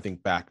 I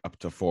think, back up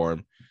to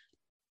form.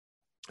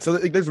 So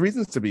there's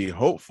reasons to be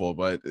hopeful,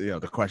 but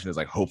the question is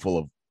like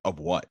hopeful of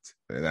what?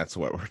 And that's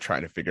what we're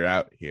trying to figure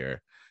out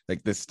here.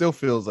 Like this still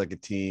feels like a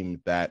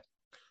team that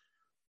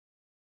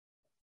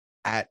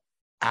at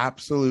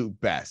absolute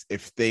best,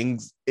 if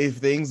things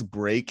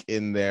break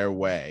in their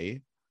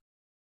way,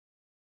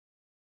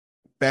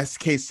 best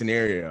case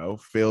scenario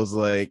feels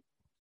like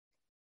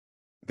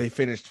they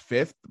finished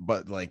 5th,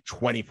 but like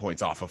 20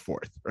 points off of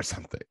 4th or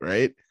something,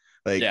 right?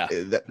 Like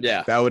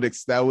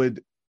that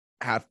would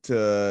have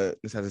to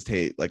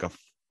necessitate like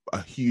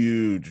a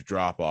huge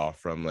drop off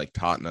from like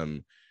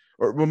Tottenham,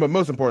 or but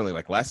most importantly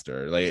like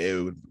Leicester. Like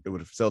it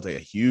would facilitate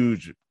a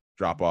huge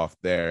drop off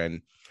there.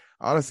 And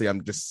honestly,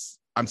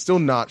 I'm still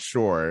not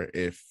sure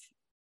if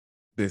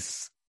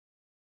this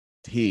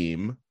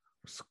team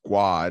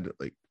squad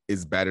like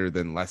is better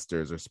than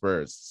Leicester's or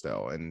Spurs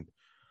still. And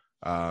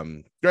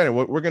granted,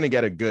 we're going to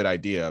get a good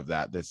idea of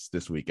that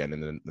this weekend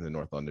in the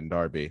North London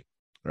derby,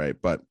 right?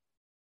 But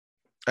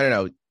I don't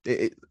know.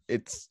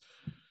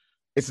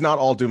 It's not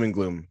all doom and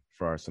gloom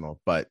for Arsenal,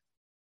 but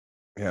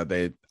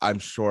I'm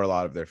sure a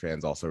lot of their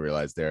fans also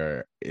realize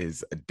there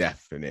is a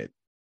definite,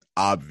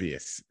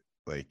 obvious,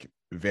 like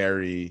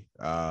very,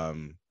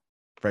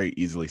 very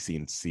easily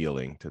seen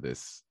ceiling to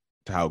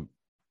how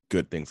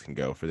good things can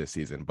go for this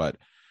season. But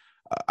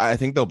I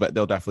think they'll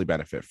definitely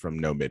benefit from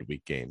no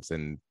midweek games.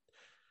 And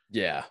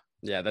yeah,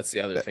 Yeah, that's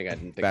the other thing I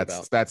didn't think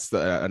about. That's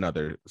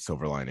another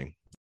silver lining.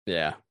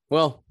 Yeah.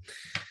 Well,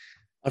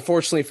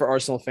 unfortunately for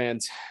Arsenal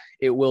fans,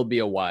 it will be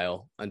a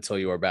while until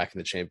you are back in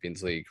the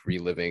Champions League,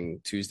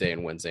 reliving Tuesday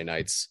and Wednesday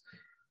nights,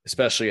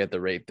 especially at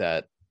the rate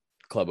that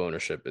club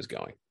ownership is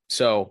going.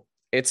 So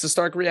it's a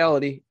stark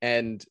reality.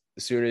 And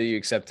the sooner you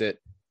accept it,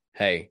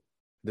 hey,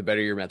 the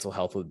better your mental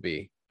health would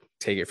be.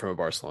 Take it from a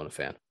Barcelona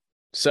fan.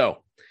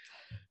 So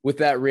with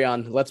that,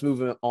 Rian, let's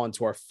move on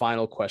to our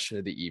final question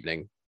of the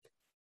evening.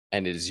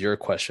 And it is your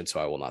question, so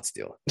I will not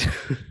steal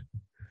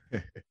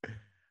it.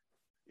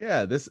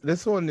 Yeah,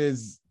 this one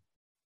is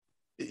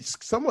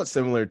somewhat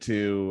similar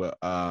to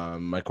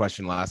my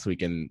question last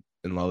week in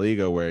La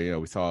Liga, where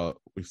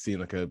we've seen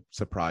like a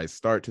surprise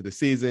start to the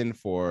season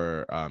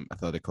for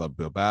Athletic Club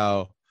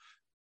Bilbao.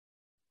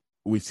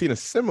 We've seen a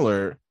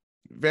similar,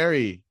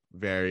 very,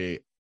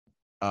 very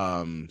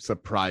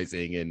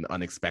surprising and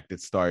unexpected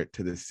start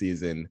to this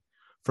season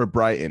for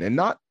Brighton, and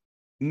not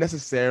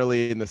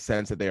necessarily in the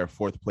sense that they are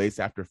fourth place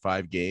after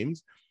 5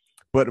 games,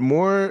 but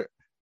more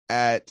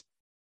at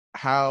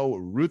how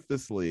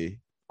ruthlessly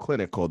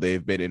clinical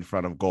they've been in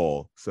front of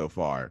goal so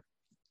far.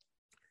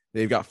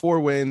 They've got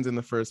 4 wins in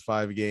the first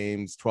 5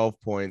 games, 12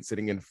 points,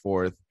 sitting in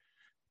fourth,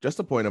 just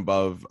a point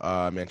above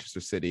Manchester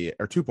City,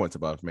 or 2 points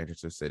above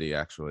Manchester City,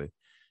 actually.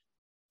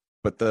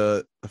 But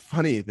the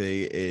funny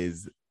thing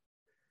is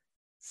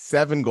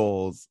 7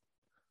 goals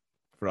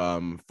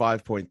from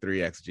 5.3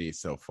 XG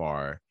so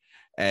far,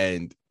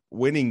 and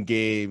winning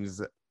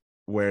games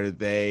where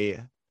they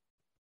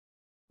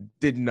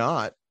did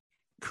not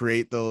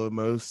create the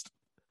most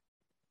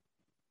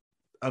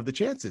of the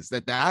chances.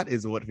 That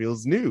is what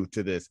feels new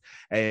to this.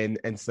 And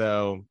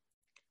so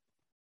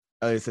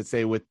I should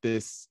say, with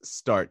this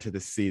start to the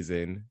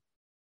season,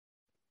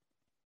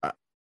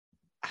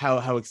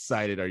 how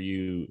excited are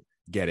you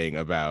getting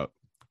about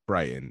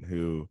Brighton,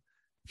 who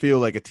feel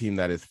like a team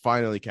that is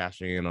finally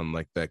cashing in on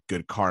like that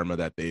good karma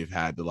that they've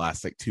had the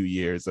last like 2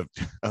 years of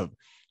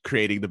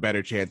creating the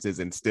better chances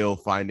and still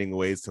finding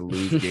ways to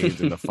lose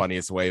games in the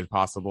funniest way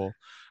possible?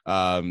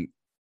 How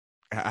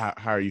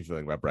are you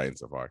feeling about Brighton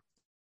so far?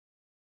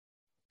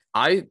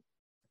 I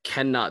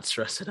cannot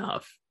stress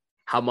enough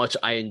how much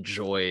I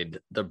enjoyed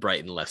the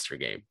Brighton Leicester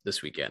game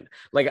this weekend.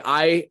 Like,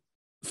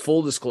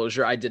 full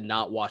disclosure, I did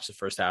not watch the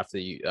first half of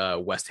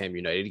the West Ham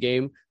United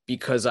game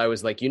because I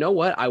was like, you know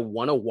what? I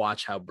want to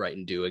watch how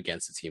Brighton do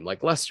against a team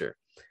like Leicester.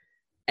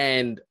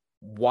 And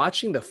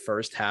watching the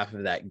first half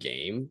of that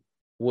game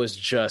was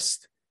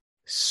just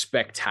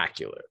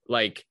spectacular.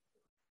 Like,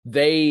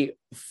 they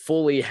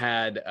fully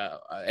had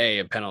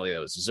a penalty that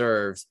was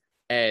deserved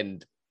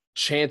and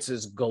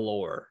chances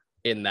galore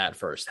in that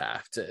first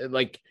half.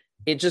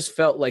 It just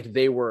felt like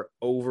they were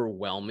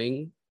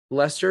overwhelming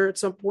Leicester at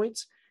some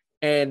points.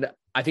 And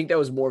I think that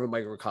was more of a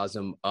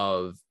microcosm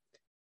of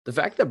the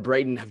fact that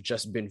Brighton have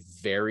just been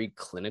very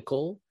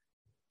clinical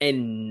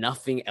and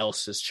nothing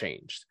else has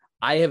changed.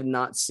 I have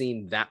not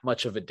seen that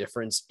much of a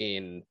difference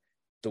in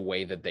the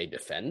way that they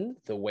defend,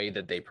 the way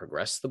that they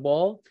progress the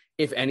ball.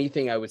 If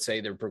anything, I would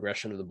say their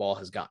progression of the ball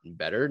has gotten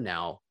better.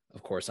 Now,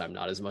 of course, I'm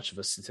not as much of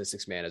a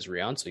statistics man as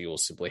Rian, so you will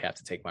simply have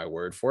to take my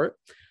word for it.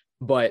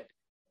 But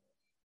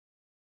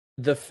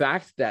the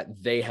fact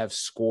that they have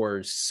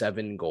scored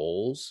 7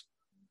 goals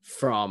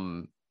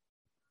from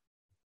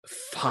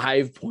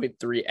 5.3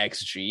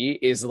 XG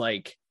is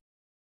like,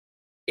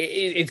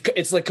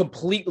 it's like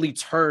completely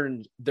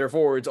turned their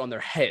forwards on their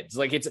heads.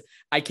 Like,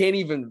 I can't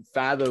even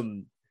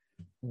fathom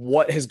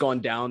what has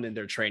gone down in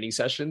their training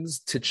sessions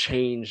to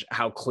change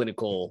how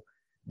clinical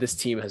this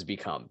team has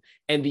become.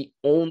 And the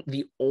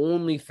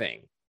only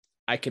thing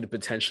I could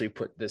potentially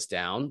put this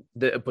down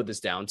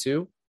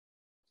to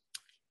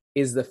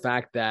is the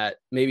fact that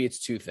maybe it's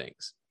 2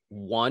 things.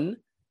 One,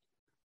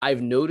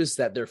 I've noticed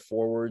that their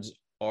forwards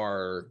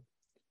are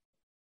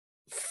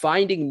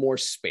finding more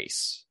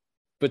space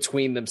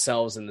between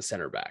themselves and the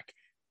center back.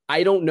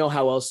 I don't know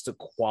how else to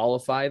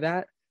qualify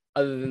that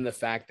other than the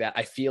fact that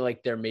I feel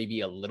like they're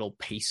maybe a little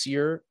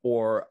pacier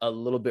or a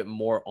little bit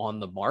more on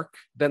the mark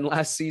than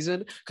last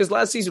season. Because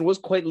last season was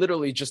quite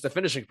literally just a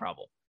finishing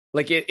problem.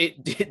 Like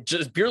it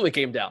just purely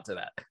came down to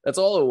that. That's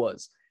all it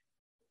was.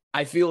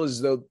 I feel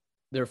as though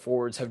their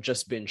forwards have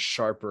just been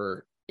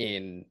sharper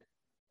in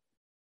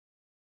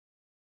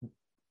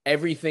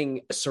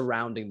everything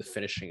surrounding the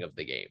finishing of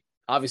the game.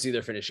 Obviously,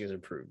 their finishing has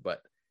improved,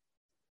 but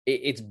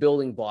it's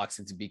building blocks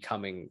into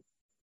becoming,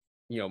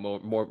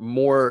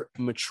 more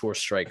mature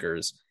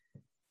strikers.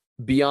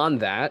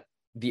 Beyond that,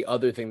 the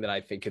other thing that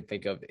I could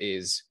think of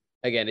is,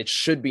 again, it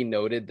should be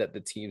noted that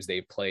the teams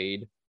they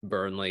played,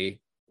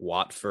 Burnley,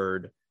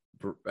 Watford,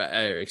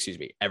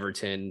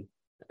 Everton,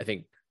 I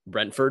think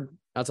Brentford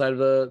outside of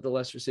the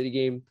Leicester City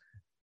game,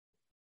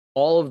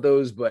 all of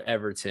those but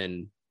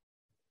Everton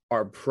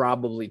are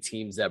probably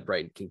teams that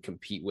Brighton can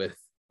compete with,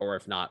 or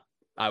if not,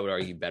 I would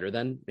argue better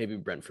than, maybe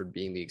Brentford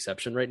being the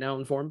exception right now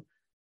in form.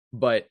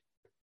 But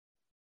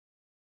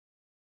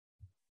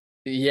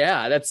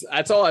yeah,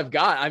 that's all I've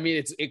got. I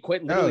mean, it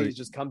quite literally has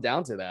just come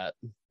down to that.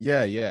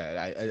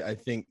 Yeah. I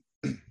think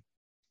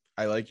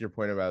I like your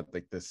point about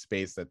like the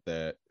space that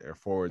their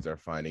forwards are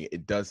finding.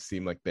 It does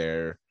seem like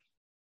they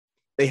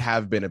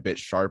have been a bit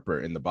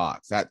sharper in the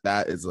box.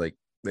 That is like,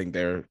 I think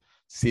they're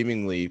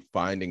seemingly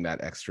finding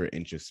that extra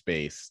inch of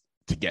space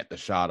to get the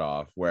shot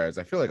off. Whereas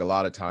I feel like a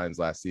lot of times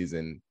last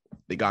season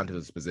they got into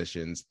those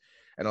positions,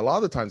 and a lot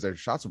of the times their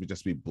shots would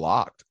just be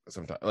blocked.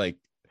 Sometimes, like,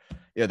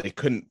 yeah, they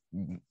couldn't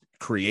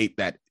create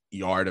that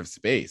yard of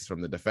space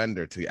from the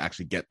defender to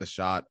actually get the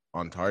shot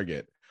on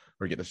target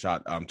or get the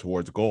shot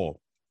towards goal.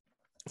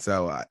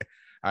 So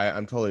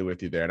I'm totally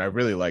with you there, and I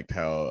really liked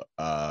how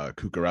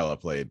Cucurella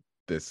played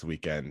this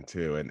weekend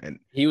too, and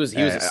he was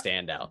a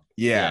standout.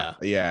 Yeah,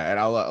 and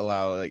I'll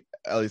allow like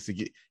at least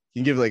you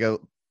can give like a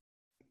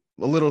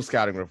little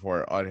scouting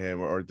report on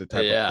him or the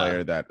type of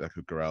player that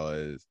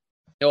Cucurella is.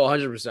 Oh,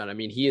 100%. I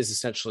mean, he is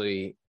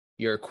essentially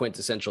your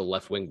quintessential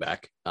left wing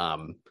back,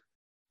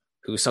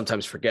 who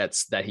sometimes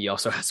forgets that he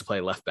also has to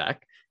play left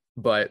back,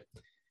 but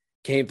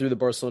came through the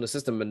Barcelona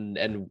system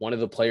and one of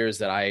the players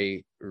that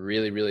I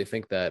really, really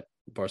think that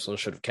Barcelona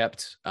should have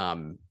kept.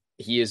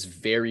 He is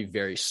very,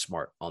 very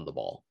smart on the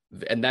ball.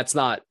 And that's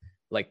not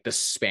like the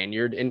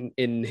Spaniard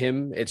in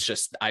him. It's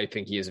just, I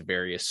think he is a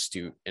very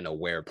astute and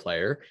aware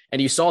player.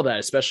 And you saw that,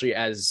 especially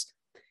as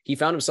he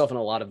found himself in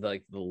a lot of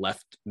the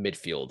left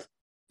midfield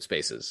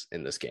spaces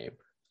in this game,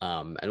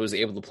 and was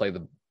able to play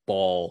the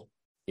ball,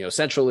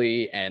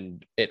 centrally,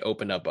 and it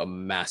opened up a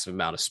massive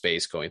amount of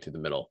space going through the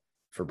middle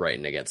for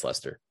Brighton against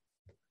Leicester.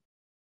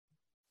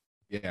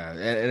 Yeah,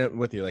 and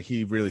with you, like,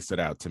 he really stood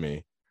out to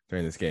me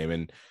during this game,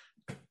 and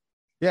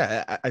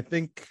yeah, I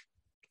think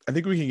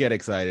we can get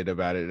excited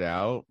about it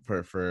now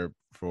for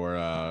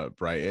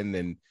Brighton.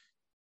 And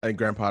I think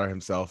Graham Potter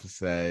himself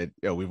said,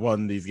 we've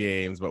won these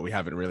games, but we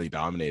haven't really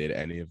dominated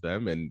any of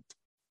them,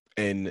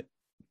 and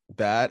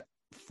that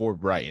for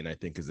Brighton, I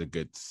think, is a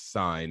good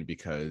sign,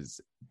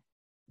 because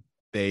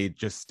they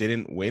just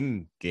didn't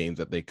win games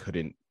that they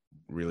couldn't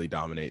really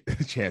dominate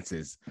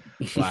chances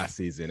last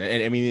season.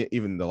 And I mean,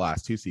 even the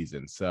last two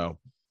seasons. So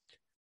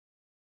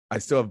I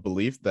still have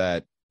belief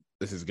that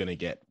this is going to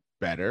get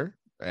better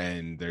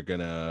and they're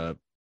going to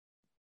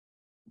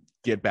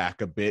get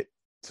back a bit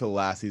to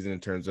last season in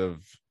terms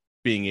of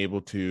being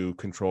able to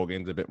control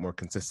games a bit more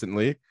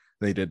consistently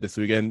than they did this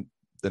weekend,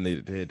 than they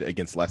did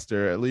against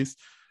Leicester, at least.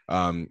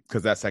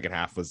 Because that second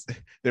half was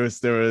there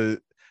were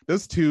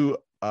those two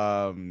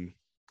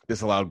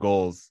disallowed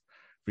goals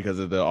because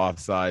of the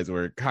offsides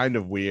were kind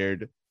of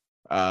weird,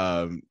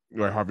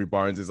 where Harvey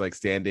Barnes is like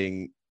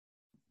standing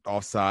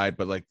offside,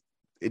 but like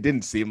it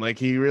didn't seem like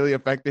he really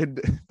affected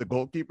the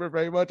goalkeeper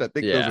very much. I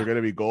think those are going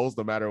to be goals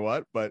no matter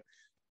what, but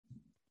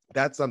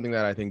that's something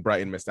that I think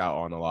Brighton missed out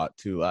on a lot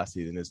too last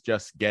season, is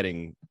just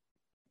getting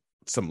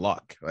some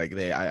luck. Like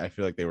I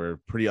feel like they were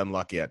pretty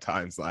unlucky at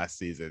times last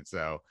season.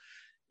 So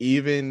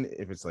even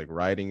if it's like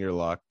riding your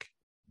luck,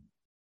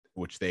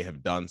 which they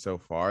have done so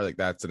far, like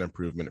that's an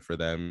improvement for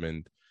them.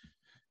 And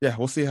yeah,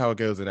 we'll see how it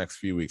goes the next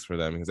few weeks for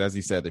them, because as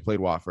you said, they played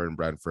Watford and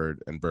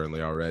Brentford and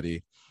Burnley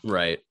already.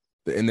 Right.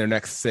 In their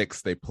next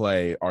 6, they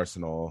play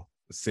Arsenal,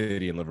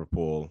 City, and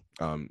Liverpool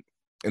in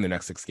their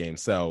next 6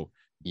 games. So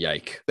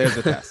yike. There's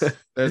a test.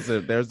 There's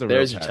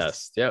your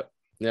test. Yep,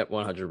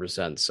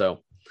 100%. So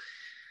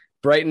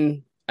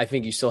Brighton, I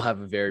think you still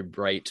have a very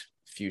bright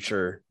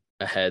future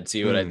ahead.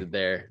 See what I did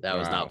there? That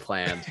was not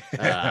planned.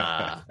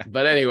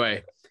 But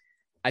anyway,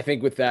 I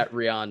think with that,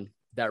 Rian,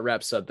 that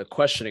wraps up the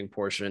questioning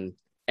portion.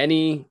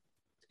 Any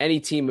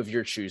team of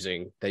your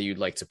choosing that you'd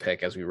like to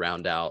pick as we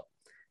round out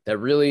that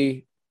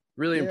really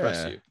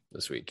impressed you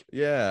this week?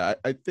 Yeah,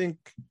 I think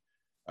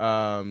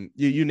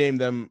you named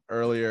them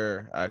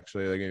earlier,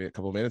 actually, like a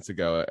couple of minutes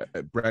ago.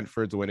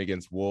 Brentford's win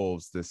against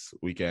Wolves this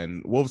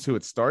weekend. Wolves, who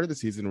had started the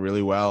season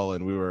really well,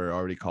 and we were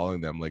already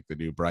calling them like the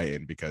new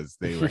Brighton because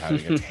they were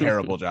having a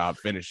terrible job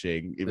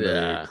finishing, even though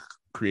they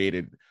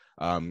created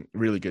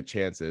really good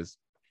chances.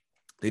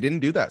 They didn't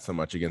do that so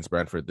much against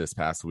Brentford this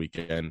past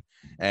weekend.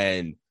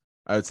 And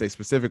I would say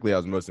specifically, I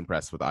was most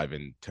impressed with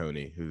Ivan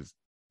Toney, who's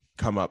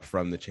come up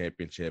from the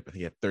championship. I think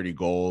he had 30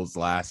 goals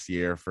last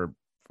year for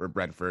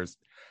Brentford.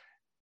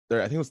 I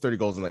think it was 30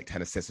 goals and like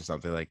 10 assists or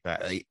something like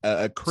that. Like,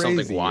 a crazy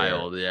something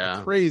wild,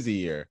 a crazy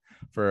year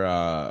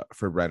for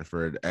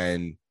Brentford.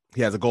 And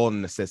he has a goal and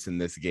an assist in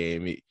this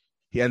game.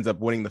 He ends up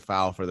winning the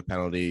foul for the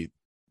penalty,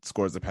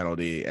 scores the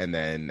penalty, and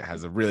then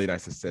has a really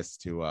nice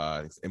assist to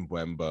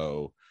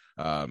Mbeumo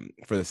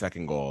for the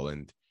second goal.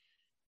 And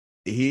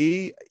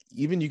you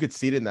could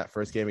see it in that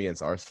first game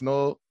against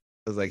Arsenal.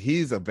 It was like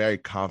he's a very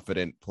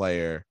confident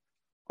player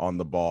on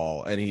the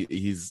ball, and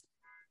he's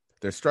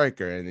their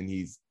striker, and then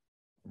he's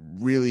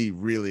really,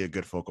 really a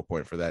good focal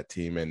point for that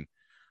team. And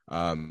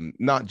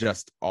not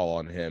just all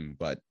on him,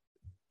 but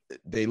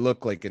they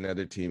look like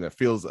another team that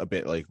feels a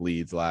bit like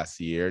Leeds last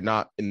year,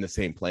 not in the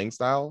same playing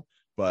style,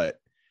 but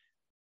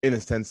in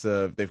a sense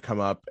of they've come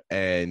up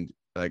and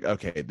like,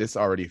 okay, this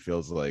already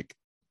feels like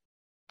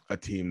a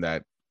team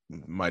that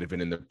might have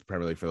been in the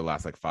Premier League for the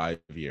last like 5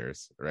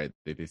 years, right?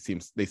 They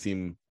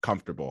seem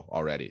comfortable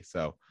already.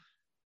 So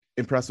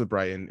impressed with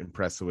Brighton,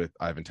 impressed with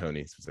Ivan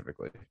Toney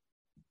specifically.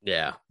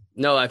 Yeah,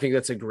 No, I think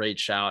that's a great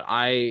shout.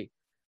 I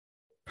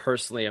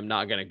personally am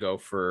not going to go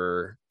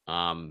for,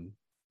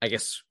 I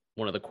guess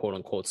one of the quote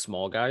unquote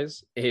small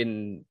guys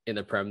in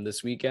the Prem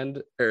this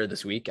weekend or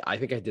this week. I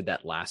think I did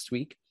that last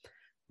week,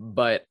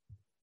 but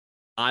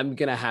I'm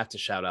gonna have to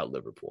shout out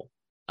Liverpool.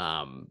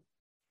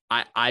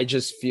 I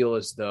just feel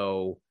as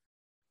though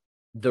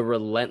the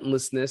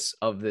relentlessness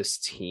of this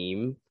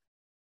team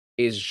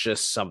is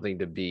just something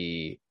to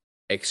be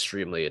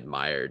extremely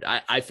admired.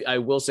 I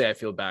will say I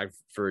feel bad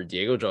for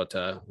Diego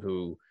Jota,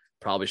 who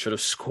probably should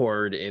have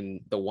scored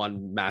in the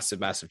one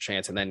massive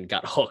chance and then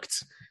got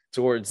hooked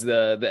towards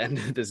the end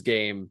of this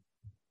game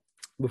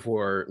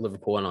before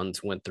Liverpool went on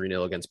to win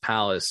 3-0 against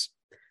Palace.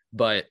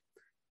 But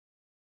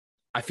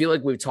I feel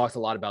like we've talked a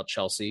lot about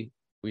Chelsea.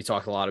 We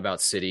talked a lot about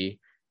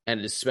City,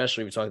 and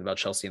especially we talked about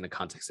Chelsea in the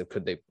context of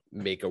could they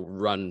make a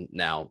run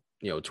now,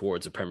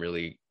 towards a Premier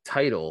League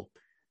title.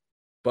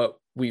 But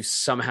we've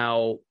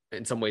somehow,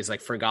 in some ways,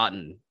 like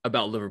forgotten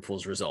about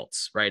Liverpool's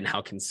results, right? And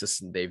how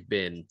consistent they've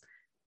been.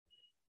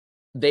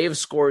 They have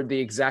scored the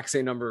exact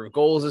same number of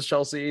goals as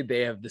Chelsea.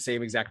 They have the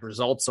same exact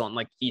results on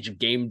like each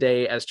game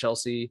day as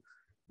Chelsea.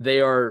 They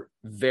are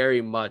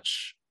very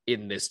much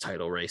in this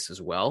title race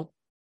as well.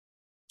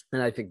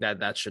 And I think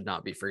that should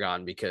not be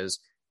forgotten because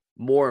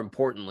more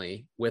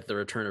importantly, with the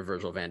return of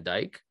Virgil van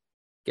Dijk,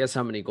 guess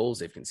how many goals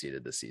they've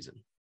conceded this season?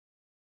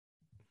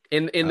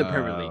 In the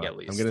Premier League, at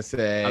least. I'm gonna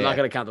say I'm not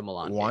gonna count the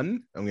Milan one.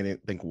 game. I'm gonna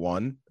think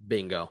one.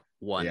 Bingo,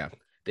 one. Yeah,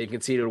 they've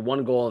conceded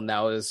one goal, and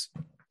that was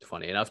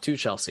funny enough to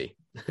Chelsea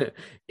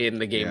in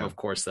the game, of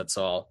course, that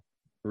saw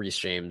Reece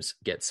James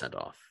get sent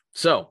off.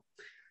 So,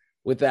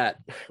 with that,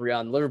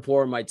 Rian, Liverpool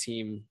are my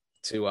team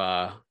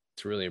to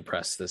really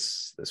impress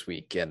this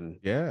week, and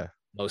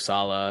Mo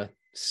Salah,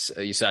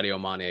 Sadio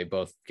Mane,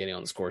 both getting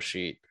on the score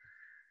sheet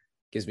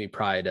gives me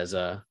pride as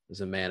a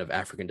man of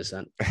African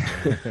descent.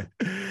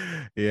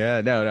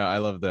 No, I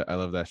love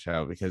that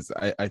shout because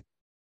I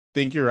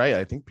think you're right.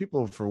 I think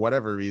people, for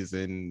whatever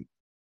reason,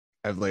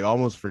 have like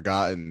almost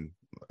forgotten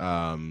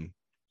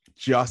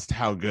just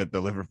how good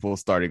the Liverpool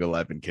starting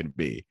 11 can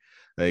be.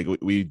 Like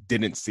we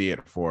didn't see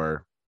it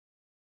for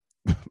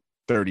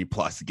 30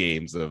 plus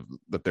games of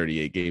the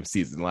 38 game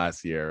season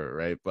last year,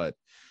 right? But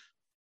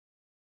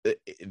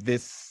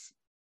this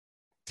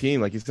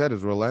team, like you said,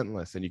 is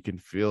relentless, and you can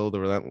feel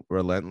the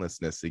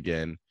relentlessness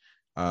again.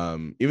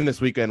 Even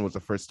this weekend was the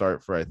first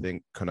start for I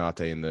think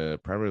Konate in the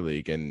Premier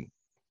League, and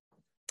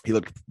he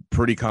looked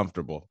pretty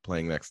comfortable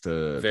playing next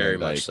to very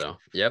much so.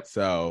 Yep.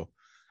 So,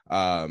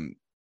 I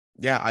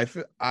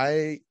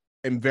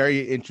am very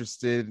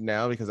interested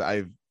now because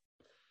I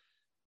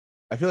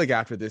feel like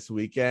after this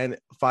weekend,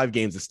 5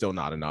 games is still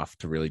not enough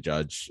to really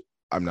judge.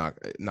 I'm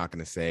not going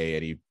to say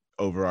any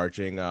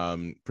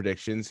overarching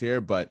predictions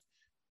here, but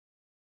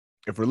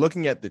if we're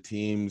looking at the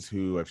teams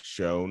who have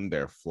shown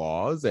their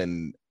flaws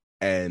and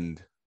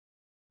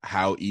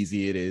how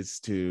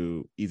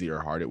easy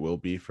or hard it will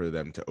be for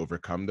them to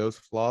overcome those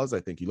flaws, I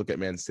think you look at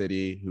Man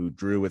City, who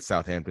drew with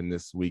Southampton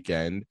this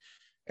weekend,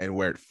 and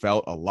where it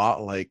felt a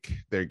lot like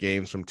their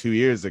games from 2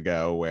 years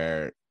ago,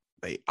 where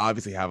they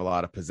obviously have a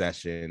lot of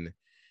possession.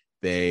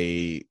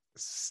 They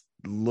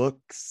look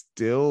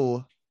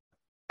still,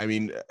 I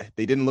mean,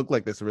 they didn't look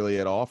like this really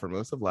at all for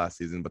most of last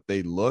season, but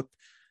they look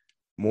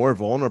more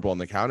vulnerable in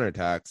the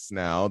counterattacks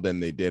now than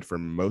they did for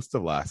most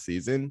of last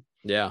season.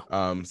 Yeah.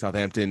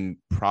 Southampton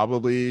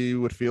probably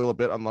would feel a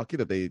bit unlucky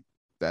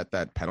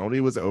that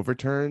penalty was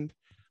overturned.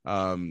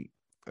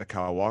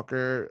 Kyle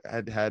Walker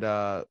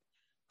had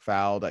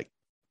fouled, I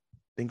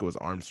think it was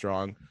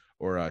Armstrong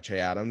or Che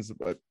Adams,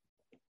 but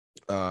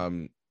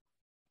they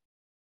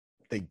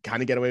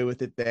kind of get away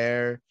with it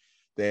there.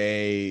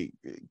 They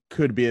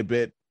could be a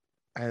bit,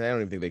 I don't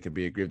even think they could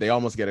be aggrieved. They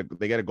almost get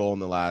a goal in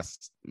the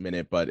last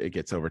minute, but it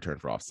gets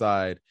overturned for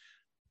offside.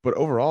 But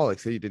overall, like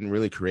City didn't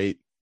really create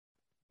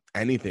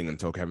anything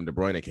until Kevin De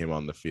Bruyne came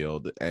on the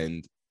field,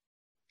 and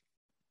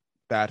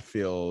that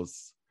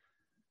feels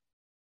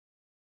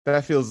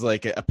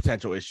like a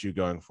potential issue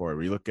going forward.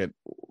 We look at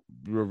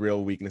the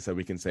real weakness that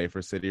we can say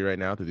for City right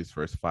now through these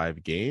first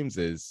 5 games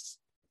is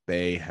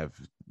they have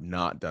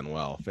not done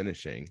well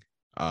finishing.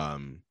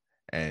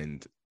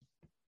 And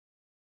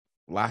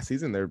last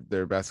season,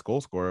 their best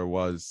goal scorer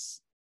was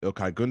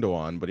Ilkay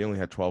Gundogan, but he only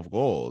had 12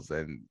 goals.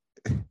 And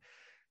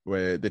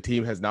where the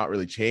team has not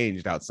really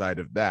changed outside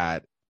of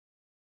that,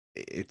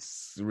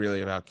 it's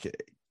really about,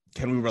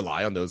 can we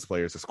rely on those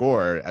players to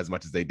score as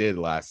much as they did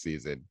last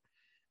season?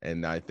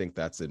 And I think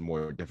that's a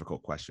more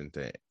difficult question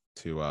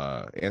to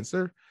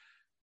answer.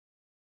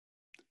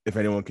 If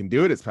anyone can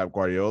do it, it's Pep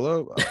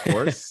Guardiola, of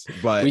course.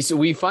 But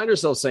we find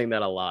ourselves saying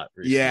that a lot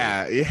recently.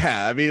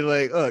 Yeah. I mean,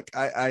 like, look,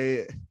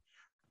 I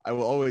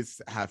will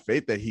always have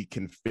faith that he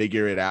can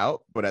figure it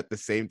out, but at the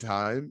same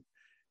time,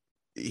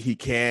 he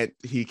can't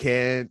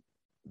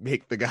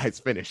make the guys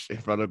finish in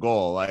front of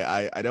goal.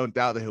 I don't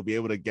doubt that he'll be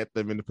able to get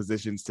them into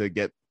positions to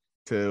get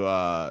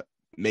to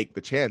make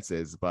the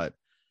chances, but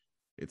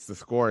it's the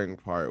scoring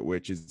part,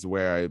 which is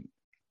where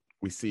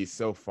we see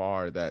so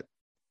far that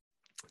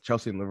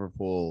Chelsea and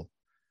Liverpool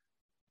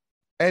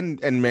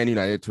and Man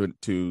United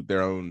to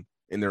their own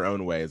in their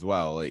own way as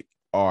well, like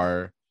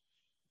are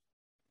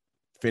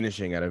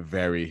finishing at a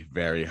very,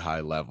 very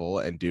high level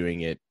and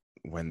doing it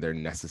when they're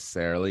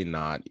necessarily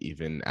not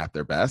even at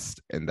their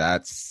best. And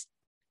that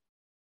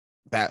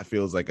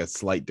feels like a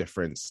slight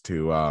difference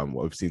to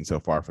what we've seen so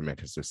far from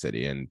Manchester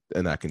City, and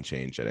that can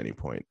change at any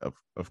point.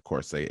 Of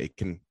course, it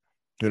can.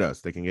 Who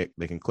knows? They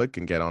can click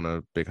and get on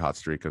a big hot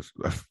streak of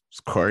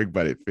scoring,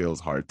 but it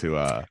feels hard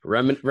to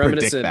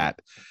predict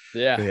that.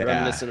 Yeah,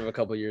 reminiscent of a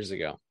couple years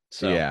ago.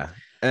 So yeah,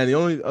 and the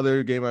only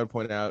other game I would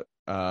point out,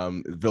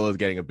 Villa's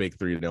getting a big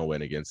 3-0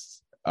 win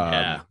against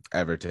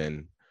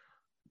Everton,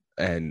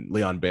 and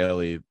Leon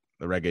Bailey,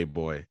 the reggae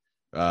boy,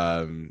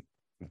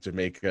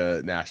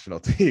 Jamaica national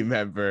team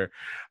member,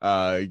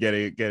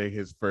 getting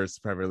his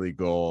first Premier League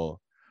goal.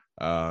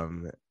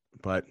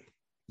 But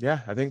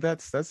yeah, I think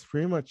that's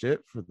pretty much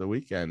it for the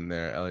weekend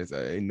there. At least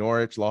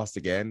Norwich lost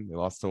again. They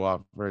lost to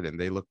Watford, and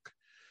they look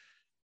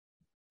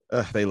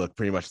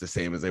pretty much the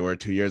same as they were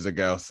 2 years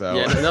ago. So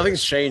yeah,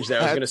 nothing's changed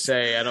there. I was gonna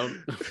say I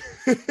don't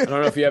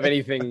know if you have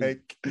anything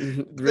like,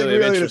 really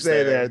of interest to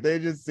say there. They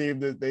just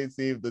seem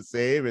the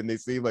same, and they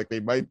seem like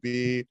they might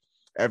be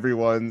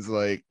everyone's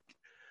like,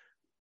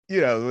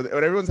 when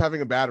everyone's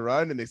having a bad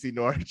run and they see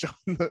Norwich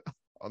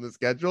on the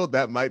schedule,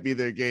 that might be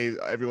their game,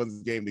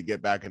 everyone's game to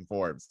get back in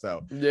form.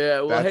 So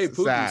yeah, well, hey,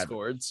 Pookie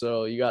scored,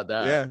 so you got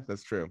that. Yeah,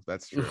 that's true.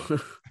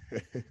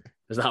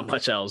 There's not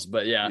much else,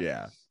 but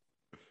yeah.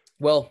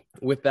 Well,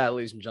 with that,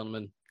 ladies and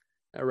gentlemen,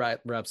 that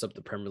wraps up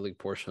the Premier League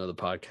portion of the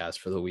podcast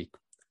for the week.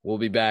 We'll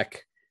be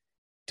back.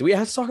 Do we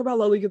have to talk about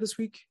La Liga this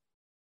week?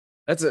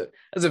 That's a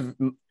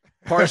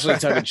partially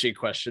tongue-in-cheek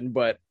question,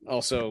 but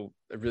also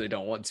I really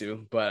don't want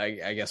to. But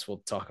I guess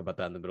we'll talk about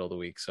that in the middle of the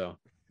week. So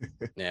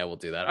yeah, we'll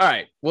do that. All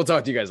right, we'll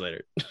talk to you guys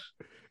later.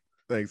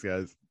 Thanks,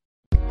 guys.